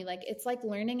anatomy, like, it's like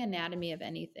learning anatomy of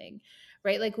anything,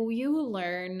 right? Like you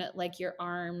learn like your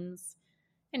arms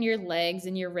and your legs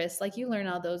and your wrists, like you learn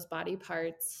all those body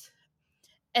parts.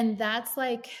 And that's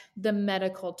like the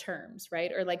medical terms,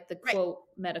 right? Or like the Right. quote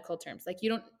medical terms. Like we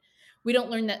don't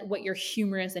learn that what your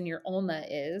humerus and your ulna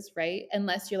is, right?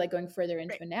 Unless you're like going further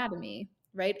into Right. anatomy,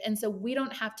 right? And so we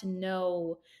don't have to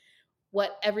know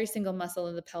what every single muscle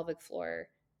of the pelvic floor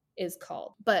is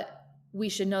called, but we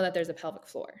should know that there's a pelvic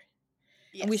floor.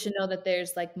 And we Yes. should know that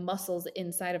there's like muscles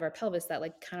inside of our pelvis that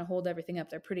like kind of hold everything up.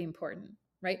 They're pretty important,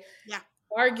 right? Yeah.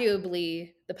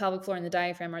 Arguably, the pelvic floor and the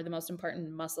diaphragm are the most important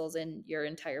muscles in your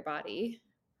entire body.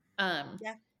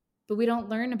 Yeah. But we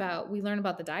learn about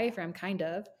the diaphragm kind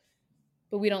of,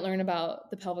 but we don't learn about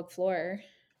the pelvic floor.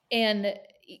 And,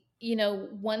 you know,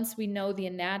 once we know the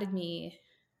anatomy,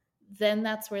 then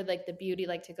that's where like the beauty,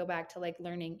 like to go back to like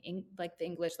learning like the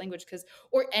English language, because,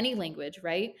 or any language,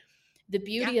 right? The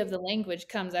beauty Yeah. of the language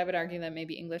comes, I would argue that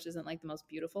maybe English isn't like the most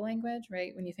beautiful language,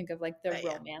 right? When you think of like the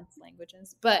Yeah. romance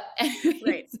languages. But Right.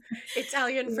 anyways,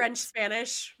 Italian, French,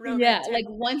 Spanish, yeah, romantic. like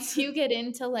once you get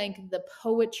into like the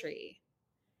poetry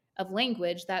of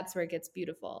language, that's where it gets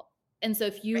beautiful. And so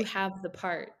if you Right. have the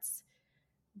parts,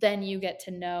 then you get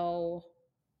to know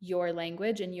your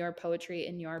language and your poetry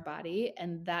in your body.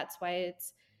 And that's why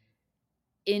it's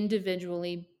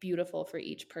individually beautiful for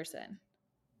each person.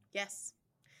 Yes.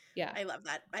 Yeah. I love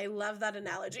that. I love that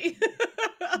analogy.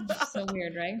 So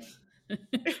weird, right?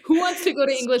 Who wants to go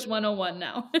to English 101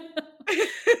 now?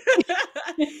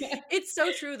 It's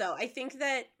so true though. I think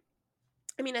that,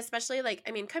 I mean, especially like,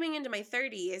 I mean, coming into my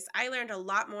 30s, I've learned a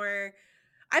lot more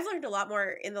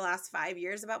in the last 5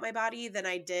 years about my body than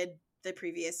I did the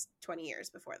previous 20 years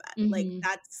before that. Like Mm-hmm.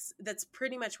 that's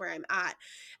pretty much where I'm at.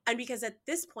 And because at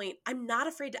this point, I'm not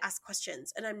afraid to ask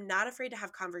questions and I'm not afraid to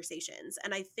have conversations.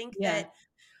 And I think Yeah. that,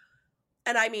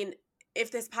 and I mean, if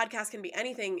this podcast can be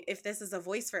anything, if this is a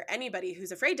voice for anybody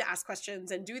who's afraid to ask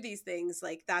questions and do these things,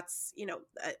 like that's, you know,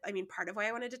 I mean, part of why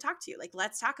I wanted to talk to you. Like,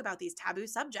 let's talk about these taboo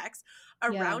subjects Yeah.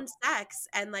 around sex.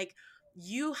 And like,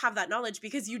 you have that knowledge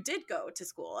because you did go to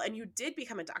school and you did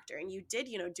become a doctor and you did,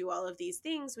 you know, do all of these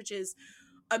things, which is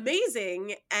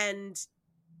amazing. And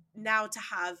now to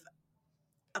have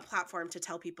a platform to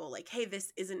tell people like, hey,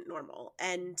 this isn't normal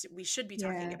and we should be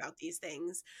talking Yeah. about these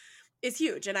things is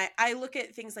huge. And I look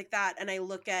at things like that and I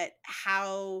look at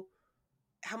how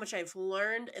much I've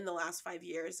learned in the last 5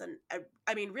 years. And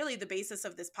I mean, really the basis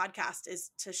of this podcast is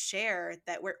to share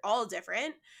that we're all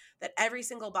different, that every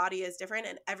single body is different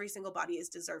and every single body is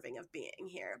deserving of being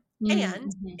here.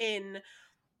 And Mm-hmm. in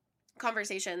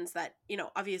conversations that, you know,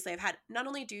 obviously I've had, not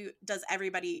only does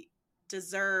everybody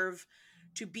deserve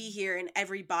to be here and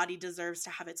every body deserves to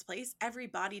have its place, every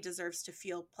body deserves to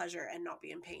feel pleasure and not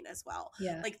be in pain as well.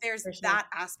 Yeah. Like there's For sure. that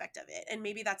aspect of it. And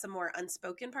maybe that's a more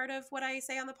unspoken part of what I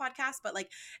say on the podcast, but like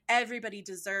everybody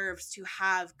deserves to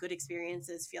have good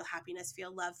experiences, feel happiness,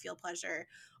 feel love, feel pleasure,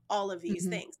 all of these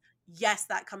Mm-hmm. things. Yes,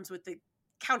 that comes with the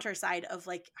counter side of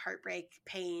like heartbreak,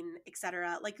 pain,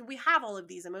 etc. Like we have all of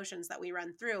these emotions that we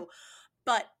run through,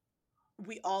 but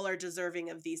we all are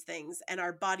deserving of these things and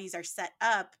our bodies are set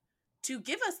up to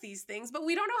give us these things, but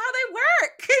we don't know how they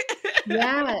work.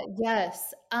 Yeah.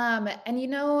 Yes. And you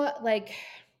know, like,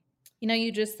 you know,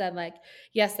 you just said like,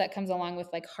 yes, that comes along with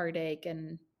like heartache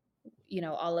and, you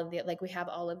know, all of the, like we have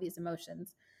all of these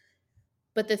emotions.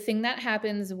 But the thing that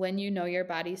happens when you know your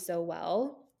body so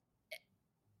well,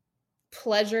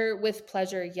 pleasure,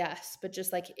 yes, but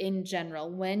just like in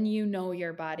general, when you know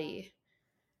your body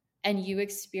and you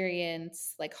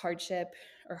experience like hardship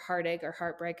or heartache or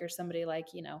heartbreak or somebody like,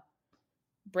 you know,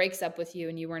 breaks up with you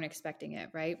and you weren't expecting it,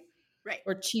 right? Right.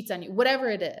 Or cheats on you, whatever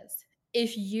it is.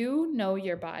 If you know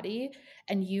your body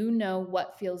and you know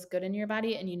what feels good in your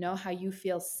body and you know how you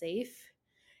feel safe,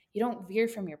 you don't veer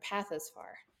from your path as far.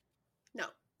 No.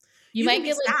 You You can might be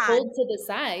get like sad. pulled to the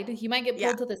side. You might get Yeah.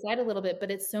 pulled to the side a little bit,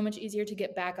 but it's so much easier to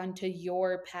get back onto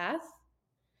your path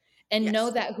and know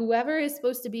Yes. that whoever is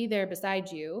supposed to be there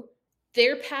beside you,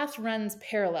 their path runs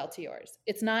parallel to yours.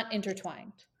 It's not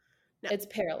intertwined. No. It's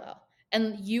parallel.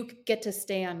 And you get to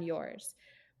stay on yours.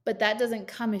 But that doesn't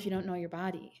come if you don't know your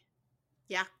body.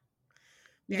 Yeah.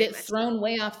 You Very get much thrown so.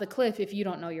 way off the cliff if you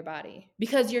don't know your body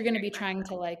because you're going to Very be much trying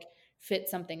so. to like fit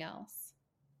something else.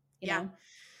 You Yeah. know,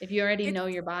 if you already It's know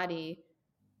your body,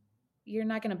 you're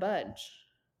not going to budge.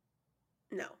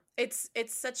 no. It's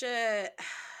such a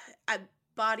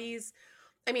bodies.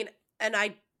 I mean, and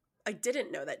I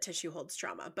didn't know that tissue holds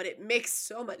trauma, but it makes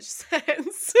so much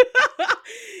sense. It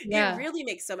Yeah. really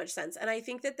makes so much sense. And I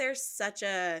think that there's such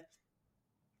an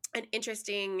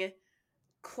interesting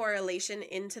correlation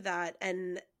into that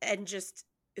and just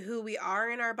who we are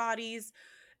in our bodies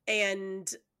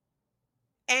and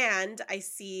And I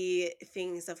see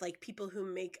things of like people who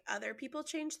make other people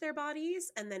change their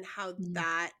bodies and then how Mm,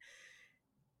 that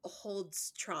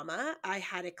holds trauma. I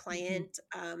had a mhm. client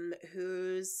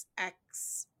whose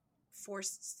ex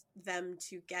forced them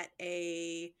to get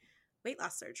a weight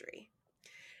loss surgery.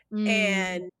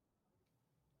 Mm,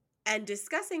 And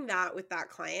discussing that with that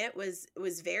client was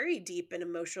very deep and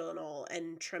emotional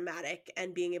and traumatic,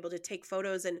 and being able to take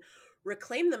photos and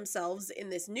reclaim themselves in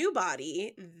this new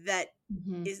body that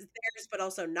mhm. is theirs but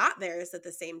also not theirs at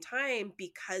the same time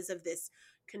because of this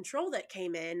control that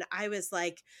came in. I was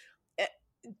like, eh,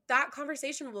 that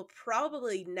conversation will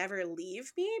probably never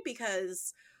leave me,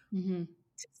 because Mhm.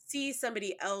 to see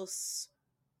somebody else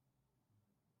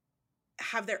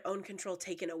have their own control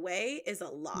taken away is a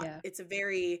lot. Yeah. It's a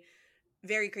very,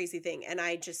 very crazy thing. And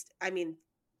I mean,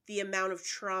 the amount of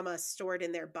trauma stored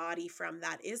in their body from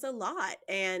that is a lot.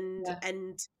 Yeah.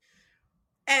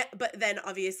 But then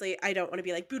obviously I don't want to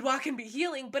be like boudoir can be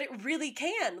healing, but it really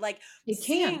can. Like It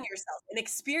seeing can. yourself and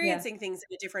Yeah. experiencing things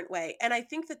in a different way. And I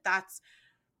think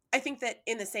that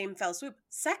in the same fell swoop,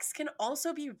 sex can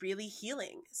also be really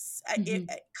healing. Mhm.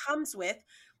 It comes with,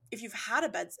 if you've had a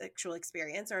bad sexual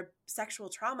experience or sexual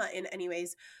trauma in any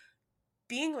ways,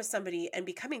 being with somebody and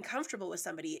becoming comfortable with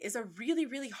somebody is a really,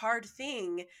 really hard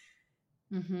thing,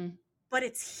 Mhm. but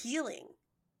it's healing.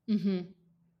 Mhm.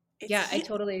 Yeah, I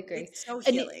totally agree. It's so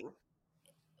And healing.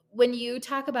 when you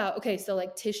talk about, okay, so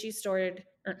like tissue stored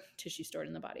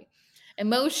in the body,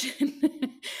 emotion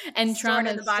and Stored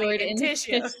in trauma the body stored in in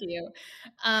tissue. tissue,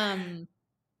 um,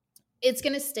 it's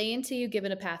going to stay until you give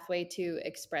it a pathway to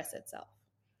express itself.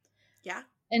 Yeah.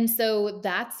 And so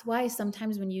that's why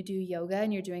sometimes when you do yoga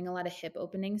and you're doing a lot of hip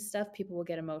opening stuff, people will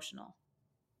get emotional.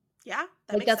 Yeah,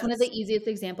 that Like makes that's one of the sense. easiest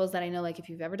examples that I know. Like if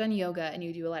you've ever done yoga and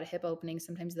you do a lot of hip openings,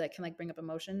 sometimes that can like bring up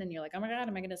emotion and you're like, oh my God,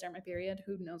 am I going to start my period?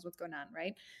 Who knows what's going on,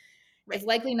 right? It's Right.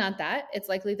 likely not that. It's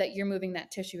likely that you're moving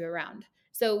that tissue around.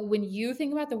 So when you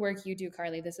think about the work you do,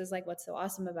 Carly, this is like what's so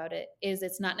awesome about it is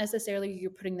it's not necessarily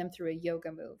you're putting them through a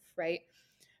yoga move, right?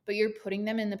 But you're putting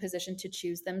them in the position to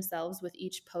choose themselves with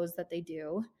each pose that they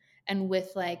do and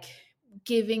with like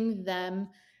giving them,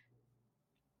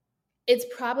 it's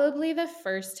probably the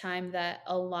first time that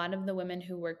a lot of the women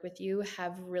who work with you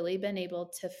have really been able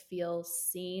to feel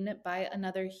seen by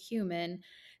another human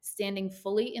standing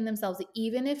fully in themselves,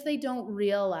 even if they don't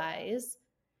realize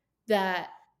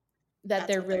that That's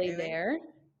they're what they're really doing. there,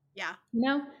 Yeah. you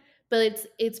know? But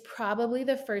it's probably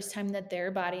the first time that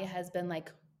their body has been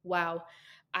like, wow,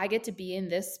 I get to be in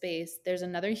this space. There's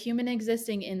another human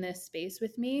existing in this space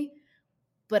with me,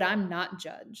 but I'm not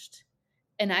judged.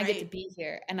 And I get to Right. be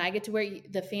here and I get to wear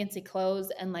the fancy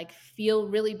clothes and like feel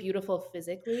really beautiful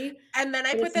physically. And then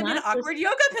I But put it's them in not just, awkward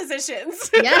yoga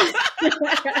positions. yeah.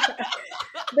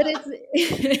 But it's,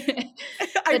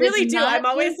 I but it's really do. not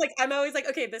just, I'm always like,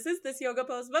 okay, this is this yoga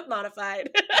pose, but modified.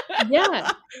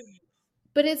 yeah.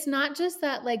 But it's not just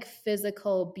that like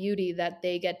physical beauty that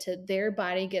they get to, their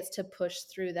body gets to push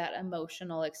through that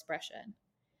emotional expression.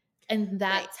 And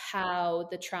Right. that's how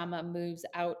the trauma moves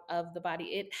out of the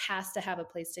body. It has to have a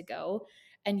place to go,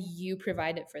 and you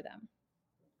provide it for them.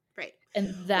 Right.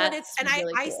 And Well, that's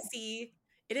really I cool. see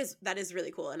that is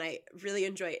really cool, and I really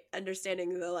enjoy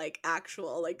understanding the like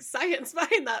actual like science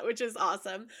behind that, which is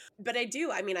awesome. But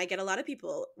I mean, I get a lot of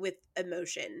people with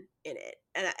emotion in it,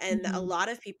 and a Mhm. lot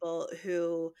of people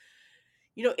who,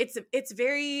 it's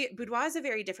very boudoir is a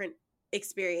very different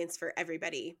experience for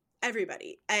everybody,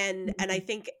 and I Mhm.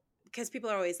 think because people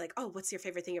are always like, oh, what's your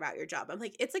favorite thing about your job? I'm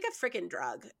like, it's like a freaking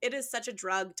drug. It is such a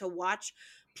drug to watch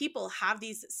people have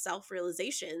these self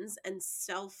realizations and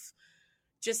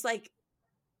just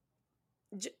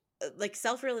j- like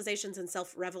self realizations and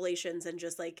self revelations, and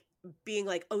just like being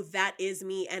like, oh, that is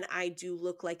me, and I do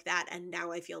look like that, and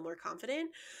now I feel more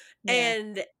confident. Yeah.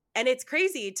 And it's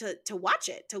crazy to watch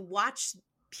to watch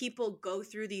people go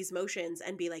through these motions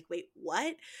and be like, wait,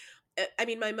 what? I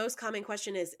mean, my most common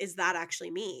question is that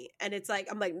actually me? And it's like,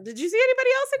 I'm like, did you see anybody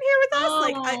else in here with us?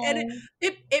 Like, and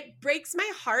Oh. it breaks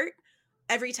my heart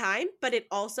every time, but it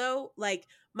also like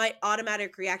my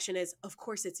automatic reaction is, of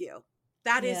course it's you.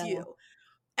 That is Yeah. you.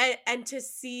 And to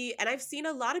see, and I've seen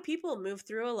a lot of people move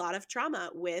through a lot of trauma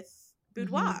with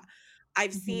boudoir. Mhm.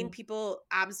 I've seen Mhm. people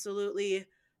absolutely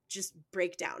just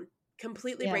break down,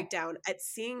 completely Yeah. break down at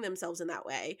seeing themselves in that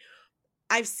way.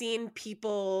 I've seen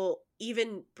people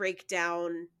even break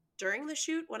down during the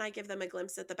shoot when I give them a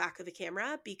glimpse at the back of the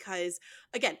camera, because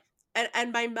again,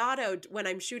 and my motto when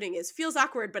I'm shooting is feels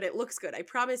awkward, but it looks good. I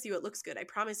promise you it looks good. I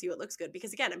promise you it looks good.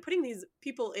 Because again, I'm putting these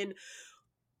people in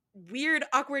weird,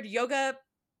 awkward yoga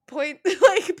point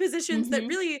like positions that Mhm.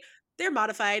 really they're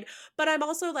modified. But I'm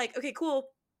also like, okay, cool.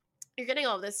 you're getting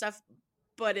all of this stuff,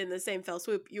 but in the same fell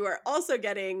swoop, you are also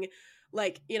getting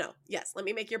like, yes, let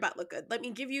me make your butt look good. Let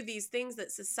me give you these things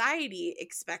that society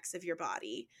expects of your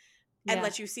body and Yeah.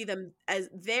 let you see them as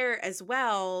there as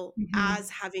well as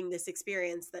Mhm. having this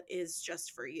experience that is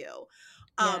just for you.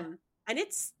 Yeah. And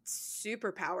it's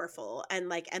super powerful. And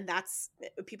like, and that's,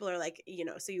 people are like,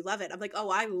 so you love it. I'm like, oh,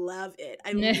 I love it.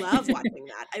 I love watching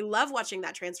that. I love watching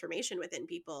that transformation within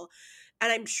people.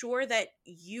 And I'm sure that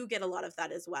you get a lot of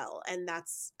that as well. And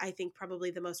that's, I think,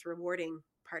 probably the most rewarding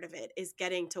part of it, is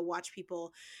getting to watch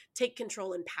people take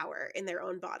control and power in their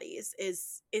own bodies.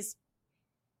 Is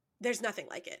There's nothing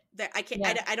like it. I can't.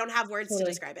 Yeah, I don't have words to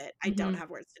totally. describe it. I don't Mhm. have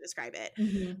words to describe it.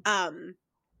 Mhm. Um,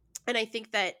 and I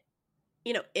think that,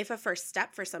 if a first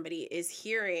step for somebody is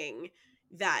hearing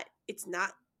that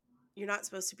you're not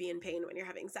supposed to be in pain when you're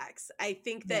having sex. I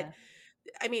think that, Yeah.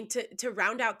 I mean, to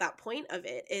round out that point of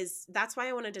it, is that's why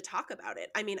I wanted to talk about it.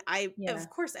 I mean, Yeah.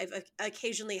 of course I've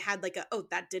occasionally had like oh,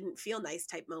 that didn't feel nice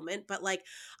type moment, but like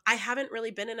I haven't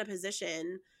really been in a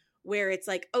position where it's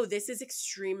like, oh, this is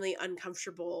extremely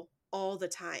uncomfortable all the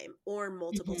time or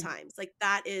multiple Mhm. times. Like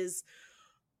that is,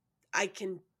 I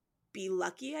can be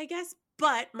lucky, I guess.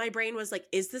 But my brain was like,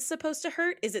 is this supposed to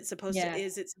hurt? Yeah.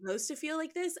 Is it supposed to feel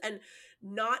like this? And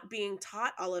not being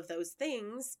taught all of those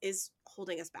things is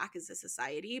holding us back as a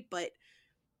society, but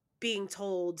being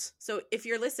told, so if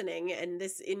you're listening and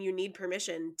you need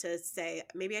permission to say,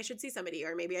 maybe I should see somebody,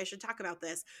 or maybe I should talk about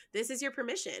this is your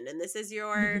permission, and this is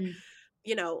your, Mhm.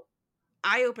 you know,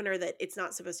 eye opener, that it's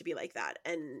not supposed to be like that,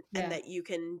 and Yeah. that you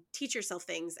can teach yourself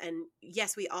things. And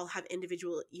yes, we all have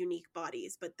individual unique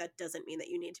bodies, but that doesn't mean that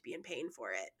you need to be in pain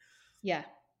for it. Yeah.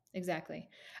 Exactly.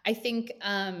 I think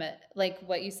like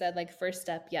what you said, like first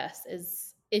step, yes,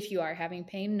 is if you are having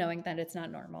pain, knowing that it's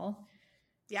not normal.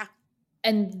 Yeah.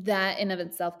 And that in of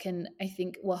itself can, I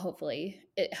think, well, hopefully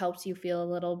it helps you feel a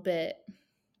little bit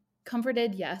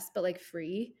comforted, yes, but like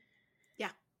free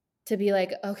Yeah. to be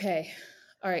like, okay,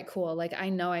 all right, cool. Like I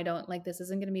know I don't like, this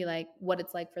isn't going to be like what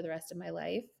it's like for the rest of my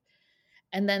life.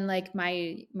 And then like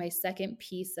my second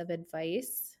piece of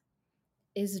advice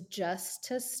is just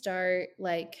to start,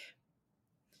 like,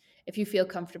 if you feel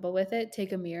comfortable with it,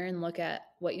 take a mirror and look at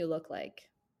what you look like.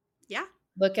 Yeah.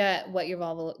 Look at what your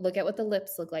vulva, look at what the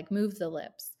lips look like, move the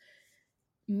lips.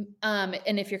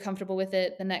 And if you're comfortable with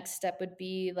it, the next step would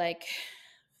be like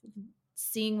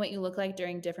seeing what you look like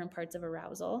during different parts of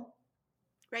arousal.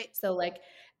 Right. So like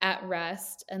at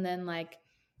rest, and then like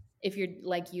if you're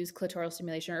like use clitoral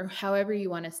stimulation or however you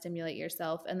want to stimulate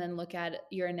yourself, and then look at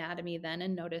your anatomy then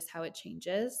and notice how it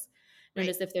changes. Right.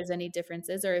 Notice if there's any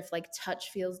differences, or if like touch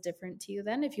feels different to you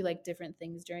then, if you like different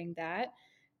things during that.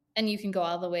 And you can go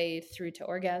all the way through to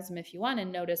orgasm if you want,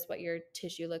 and notice what your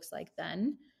tissue looks like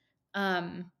then.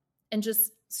 um, and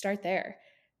just start there.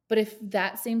 But if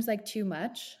that seems like too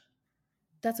much,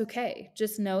 that's okay.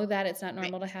 Just know that it's not Right.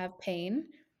 normal to have pain,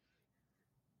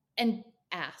 and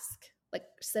ask, like,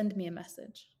 send me a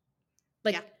message.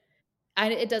 Yeah.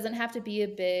 Like, it doesn't have to be a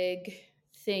big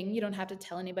thing. You don't have to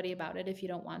tell anybody about it if you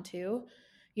don't want to.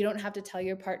 You don't have to tell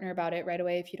your partner about it right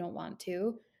away if you don't want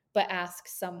to, but ask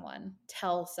someone,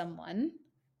 tell someone,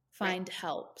 Right. find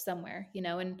help somewhere,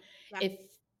 and Yeah.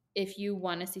 if you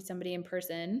want to see somebody in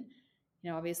person,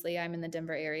 obviously I'm in the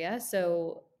Denver area,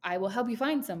 so I will help you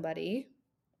find somebody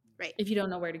Right. if you don't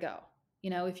know where to go,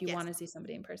 if you Yes. want to see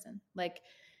somebody in person. Like,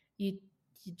 you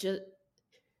you just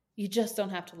you just don't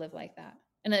have to live like that.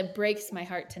 And it breaks my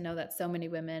heart to know that so many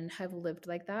women have lived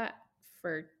like that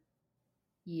for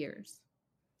years.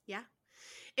 Yeah.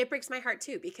 It breaks my heart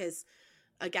too, because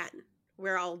again,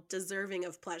 we're all deserving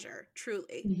of pleasure.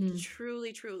 Truly, Mhm.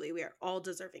 truly, truly, we are all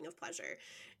deserving of pleasure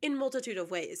in multitude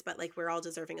of ways, but like we're all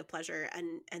deserving of pleasure,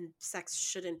 and sex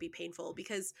shouldn't be painful,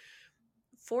 because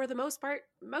for the most part,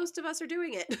 most of us are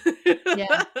doing Yeah.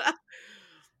 it.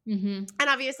 Mhm. And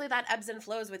obviously that ebbs and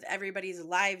flows with everybody's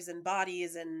lives and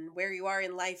bodies and where you are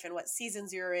in life and what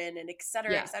seasons you're in, and et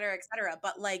cetera, et Yeah. cetera, et cetera.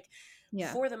 But like,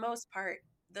 Yeah. for the most part,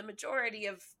 the majority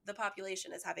of the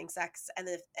population is having sex, and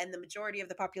the majority of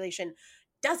the population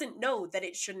doesn't know that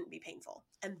it shouldn't be painful.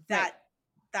 And Right.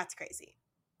 that's crazy.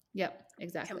 Yep.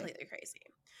 Exactly. Completely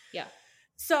crazy. Yeah.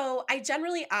 So I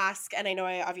generally ask, and I know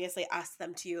I obviously asked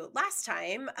them to you last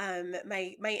time,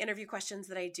 my interview questions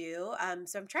that I do.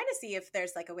 So I'm trying to see if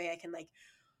there's like a way I can, like,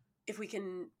 if we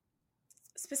can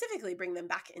specifically bring them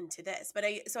back into this. But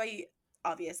I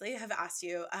obviously have asked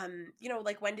you,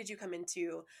 like, when did you come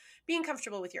into being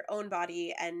comfortable with your own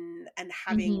body and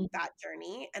having Mhm. that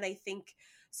journey? And I think,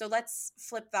 so let's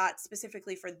flip that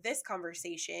specifically for this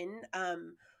conversation.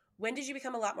 When did you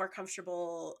become a lot more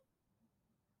comfortable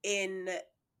in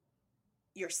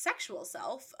your sexual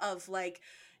self, of like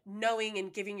knowing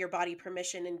and giving your body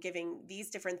permission and giving these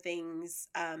different things,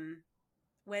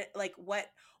 when, like,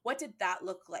 what did that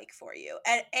look like for you?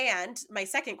 And my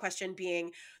second question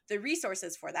being the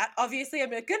resources for that. Obviously, I'm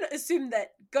going to assume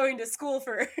that going to school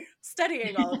for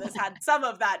studying all of this had some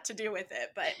of that to do with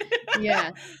it, but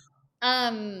Yeah.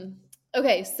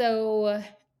 Okay, so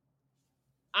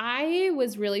I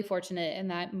was really fortunate in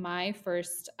that my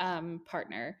first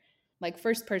partner, like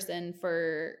first person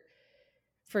for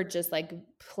just like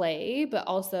play, but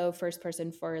also first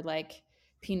person for like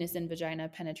penis and vagina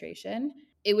penetration.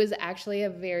 It was actually a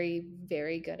very,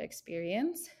 very good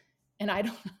experience. And I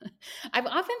don't, I've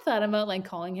often thought about like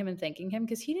calling him and thanking him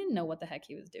because he didn't know what the heck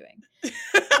he was doing.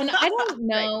 And I don't right.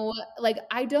 know, like,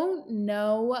 I don't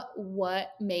know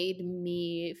what made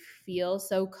me feel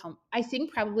so I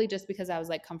think probably just because I was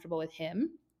like comfortable with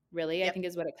him, really, I Yep. think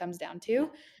is what it comes down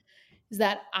to, is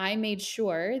that I made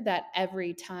sure that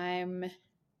every time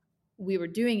we were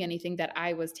doing anything that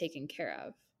I was taken care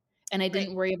of. And I Right.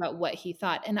 didn't worry about what he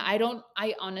thought. And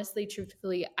I honestly,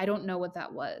 truthfully, I don't know what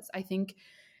that was. I think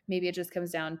maybe it just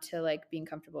comes down to like being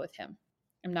comfortable with him.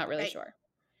 I'm not really Right. sure.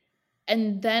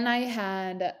 And then I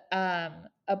had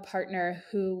a partner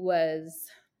who was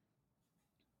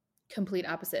complete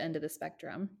opposite end of the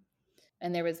spectrum.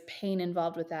 And there was pain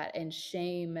involved with that and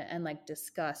shame and like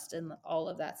disgust and all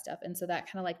of that stuff. And so that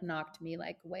kind of like knocked me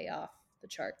like way off the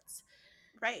charts.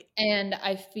 Right. And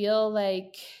I feel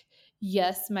like,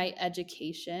 yes, my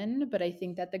education, but I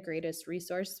think that the greatest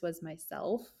resource was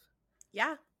myself.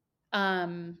 Yeah.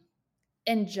 Um,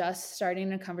 and just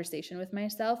starting a conversation with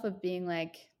myself of being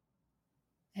like,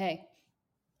 hey,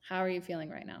 how are you feeling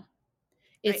right now?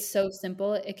 Right. It's so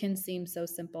simple. It can seem so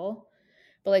simple,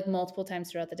 but like multiple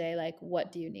times throughout the day, like,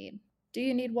 what do you need? Do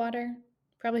you need water?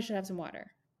 Probably should have some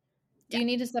water. Do Yeah. you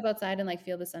need to step outside and like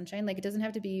feel the sunshine? Like, it doesn't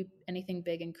have to be anything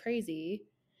big and crazy.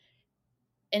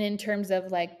 And in terms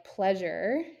of like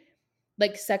pleasure,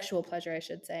 like sexual pleasure, I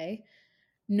should say,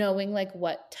 knowing like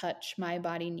what touch my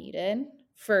body needed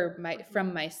Mhm.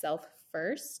 from myself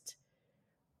first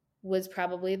was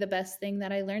probably the best thing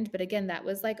that I learned. But again, that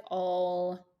was like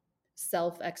all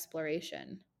self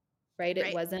exploration, right? It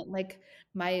Right. wasn't like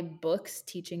my books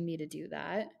teaching me to do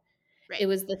that. Right. It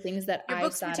was the things that Your I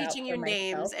books were sought out teaching for you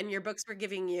names, myself. and your books were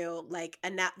giving you like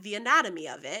the anatomy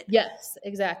of it. Yes,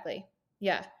 exactly.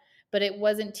 Yeah. But it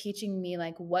wasn't teaching me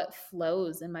like what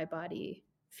flows in my body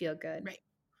feel good, Right.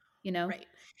 you know? Right.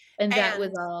 And that was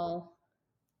And all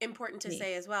important to me.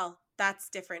 say as well, that's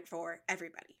different for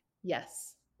everybody.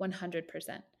 Yes,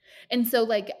 100%. And so,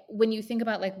 like, when you think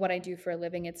about like what I do for a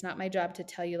living, it's not my job to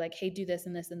tell you like, hey, do this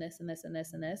and this and this and this and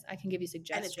this and this. I can give you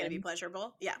And it's going to be suggestions.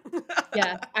 pleasurable. Yeah.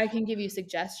 Yeah, I can give you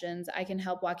suggestions. I can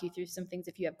help walk you through some things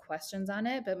if you have questions on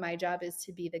it, but my job is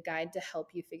to be the guide to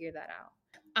help you figure that out.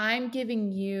 I'm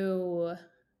giving you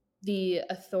the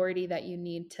authority that you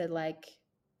need to like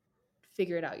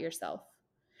figure it out yourself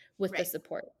with the Right.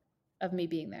 support of me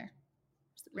being there.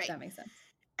 If Right. that makes sense.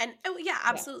 And oh yeah, Yeah.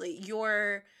 absolutely.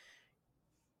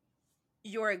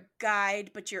 You're a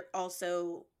guide, but you're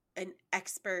also an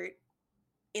expert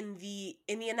in the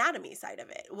anatomy side of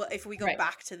it. Well, if we go Right.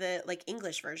 back to the like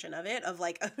English version of it, of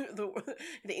like the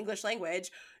English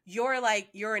language, you're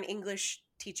an English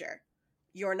teacher.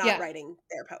 You're not Yeah. writing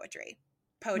their poetry.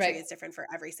 Poetry Right. is different for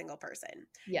every single person.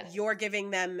 Yes. You're giving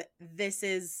them, this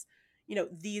is,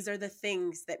 these are the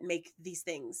things that make these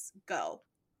things go.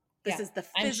 This Yeah. is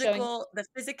I'm showing. the Yeah.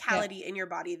 physicality in your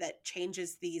body that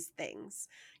changes these things.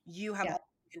 You have Yeah. all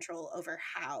control over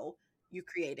how you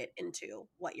create it into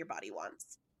what your body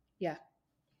wants, Yeah.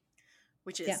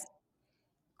 which Yeah. is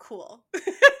cool.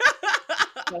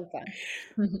 So fun.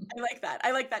 I like that.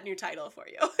 I like that new title for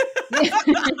you. Yeah.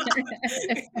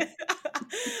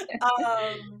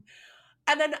 um,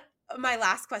 and then my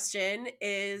last question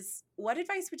is, what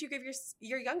advice would you give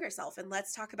your younger self? And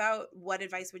let's talk about, what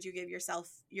advice would you give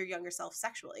your younger self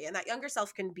sexually? And that younger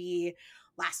self can be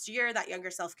last year, that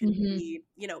younger self can Mhm. be,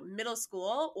 middle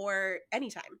school, or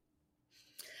anytime.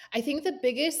 I think the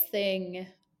biggest thing,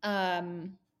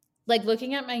 like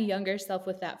looking at my younger self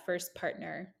with that first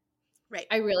partner, Right.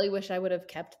 I really wish I would have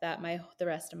kept that the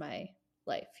rest of my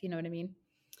life. You know what I mean?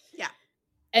 Yeah.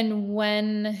 And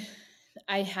when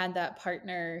I had that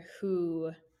partner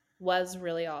who was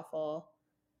really awful,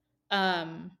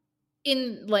 um,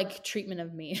 in like treatment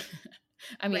of me,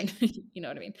 I mean, Right. you know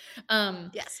what I mean?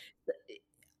 Um, Yes.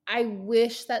 I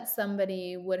wish that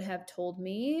somebody would have told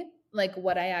me like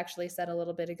what I actually said a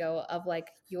little bit ago of like,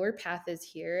 your path is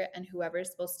here and whoever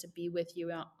is supposed to be with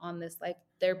you on this, like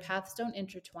their paths don't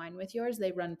intertwine with yours,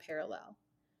 they run parallel.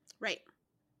 Right.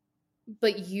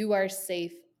 But you are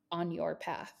safe on your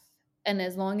path. And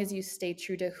as long as you stay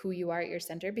true to who you are at your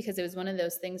center, because it was one of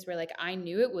those things where like, I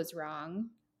knew it was wrong.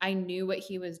 I knew what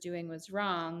he was doing was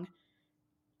wrong,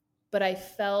 but I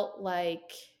felt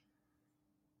like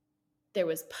there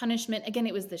was punishment. Again,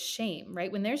 it was the shame,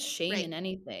 right? When there's shame Right. in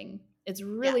anything, it's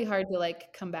really hard to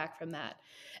like come back from that.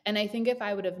 And I think if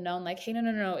I would have known like, hey,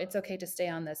 no, it's okay to stay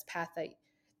on this path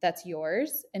that's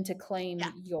yours and to claim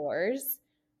yours.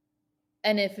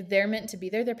 And if they're meant to be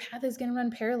there, their path is going to run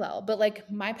parallel. But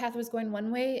like my path was going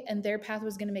one way and their path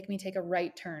was going to make me take a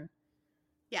right turn.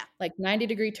 Yeah. Like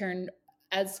 90-degree turn,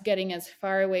 as getting as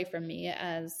far away from me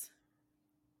as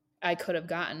I could have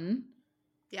gotten.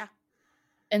 Yeah.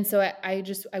 And so I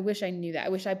wish I knew that. I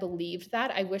wish I believed that.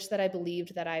 I wish that I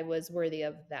believed that I was worthy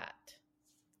of that.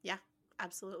 Yeah,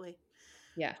 absolutely.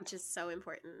 Yeah. Which is so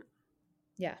important.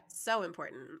 Yeah. So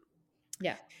important.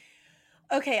 Yeah.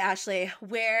 Okay, Ashley,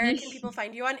 where can people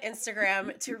find you on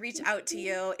Instagram to reach out to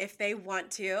you if they want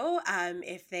to,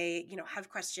 if they, have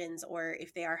questions or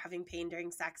if they are having pain during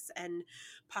sex and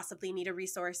possibly need a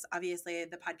resource? Obviously,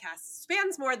 the podcast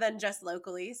spans more than just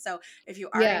locally. So if you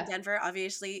are in Denver,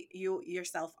 obviously you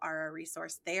yourself are a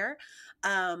resource there.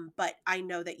 But I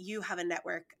know that you have a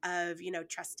network of,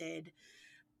 trusted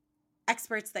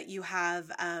experts that you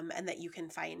have and that you can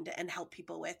find and help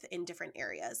people with in different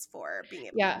areas for being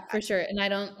able to do that. For sure. And I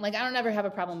don't ever have a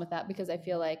problem with that because I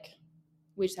feel like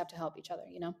we just have to help each other,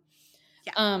 Yeah,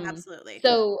 absolutely.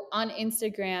 So on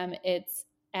Instagram, it's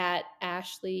at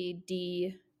Ashley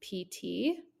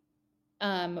DPT,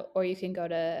 or you can go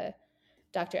to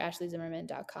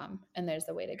drashleyzimmerman.com and there's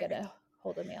a way to get a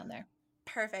hold of me on there.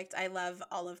 Perfect. I love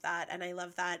all of that. And I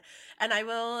love that. And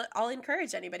I'll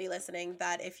encourage anybody listening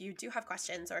that if you do have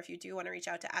questions or if you do want to reach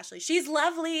out to Ashley, she's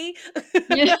lovely.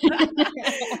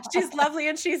 She's lovely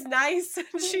and she's nice.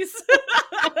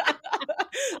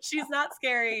 She's not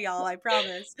scary, y'all. I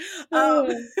promise.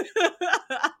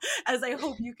 As I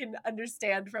hope you can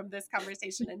understand from this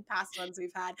conversation and past ones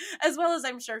we've had, as well as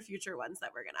I'm sure future ones that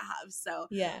we're going to have. So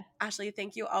Ashley,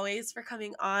 thank you always for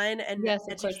coming on and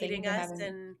educating us.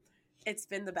 And it's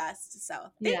been the best. So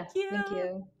thank you. Thank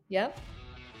you. Yep.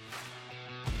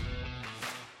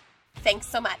 Thanks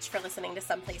so much for listening to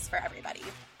Someplace for Everybody.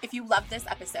 If you loved this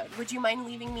episode, would you mind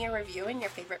leaving me a review in your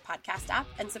favorite podcast app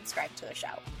and subscribe to the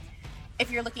show?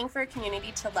 If you're looking for a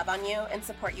community to love on you and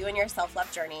support you in your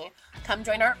self-love journey, come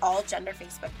join our all-gender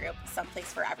Facebook group,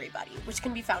 Someplace for Everybody, which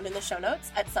can be found in the show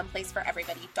notes at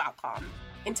someplaceforeverybody.com.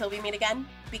 Until we meet again,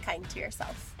 be kind to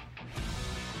yourself.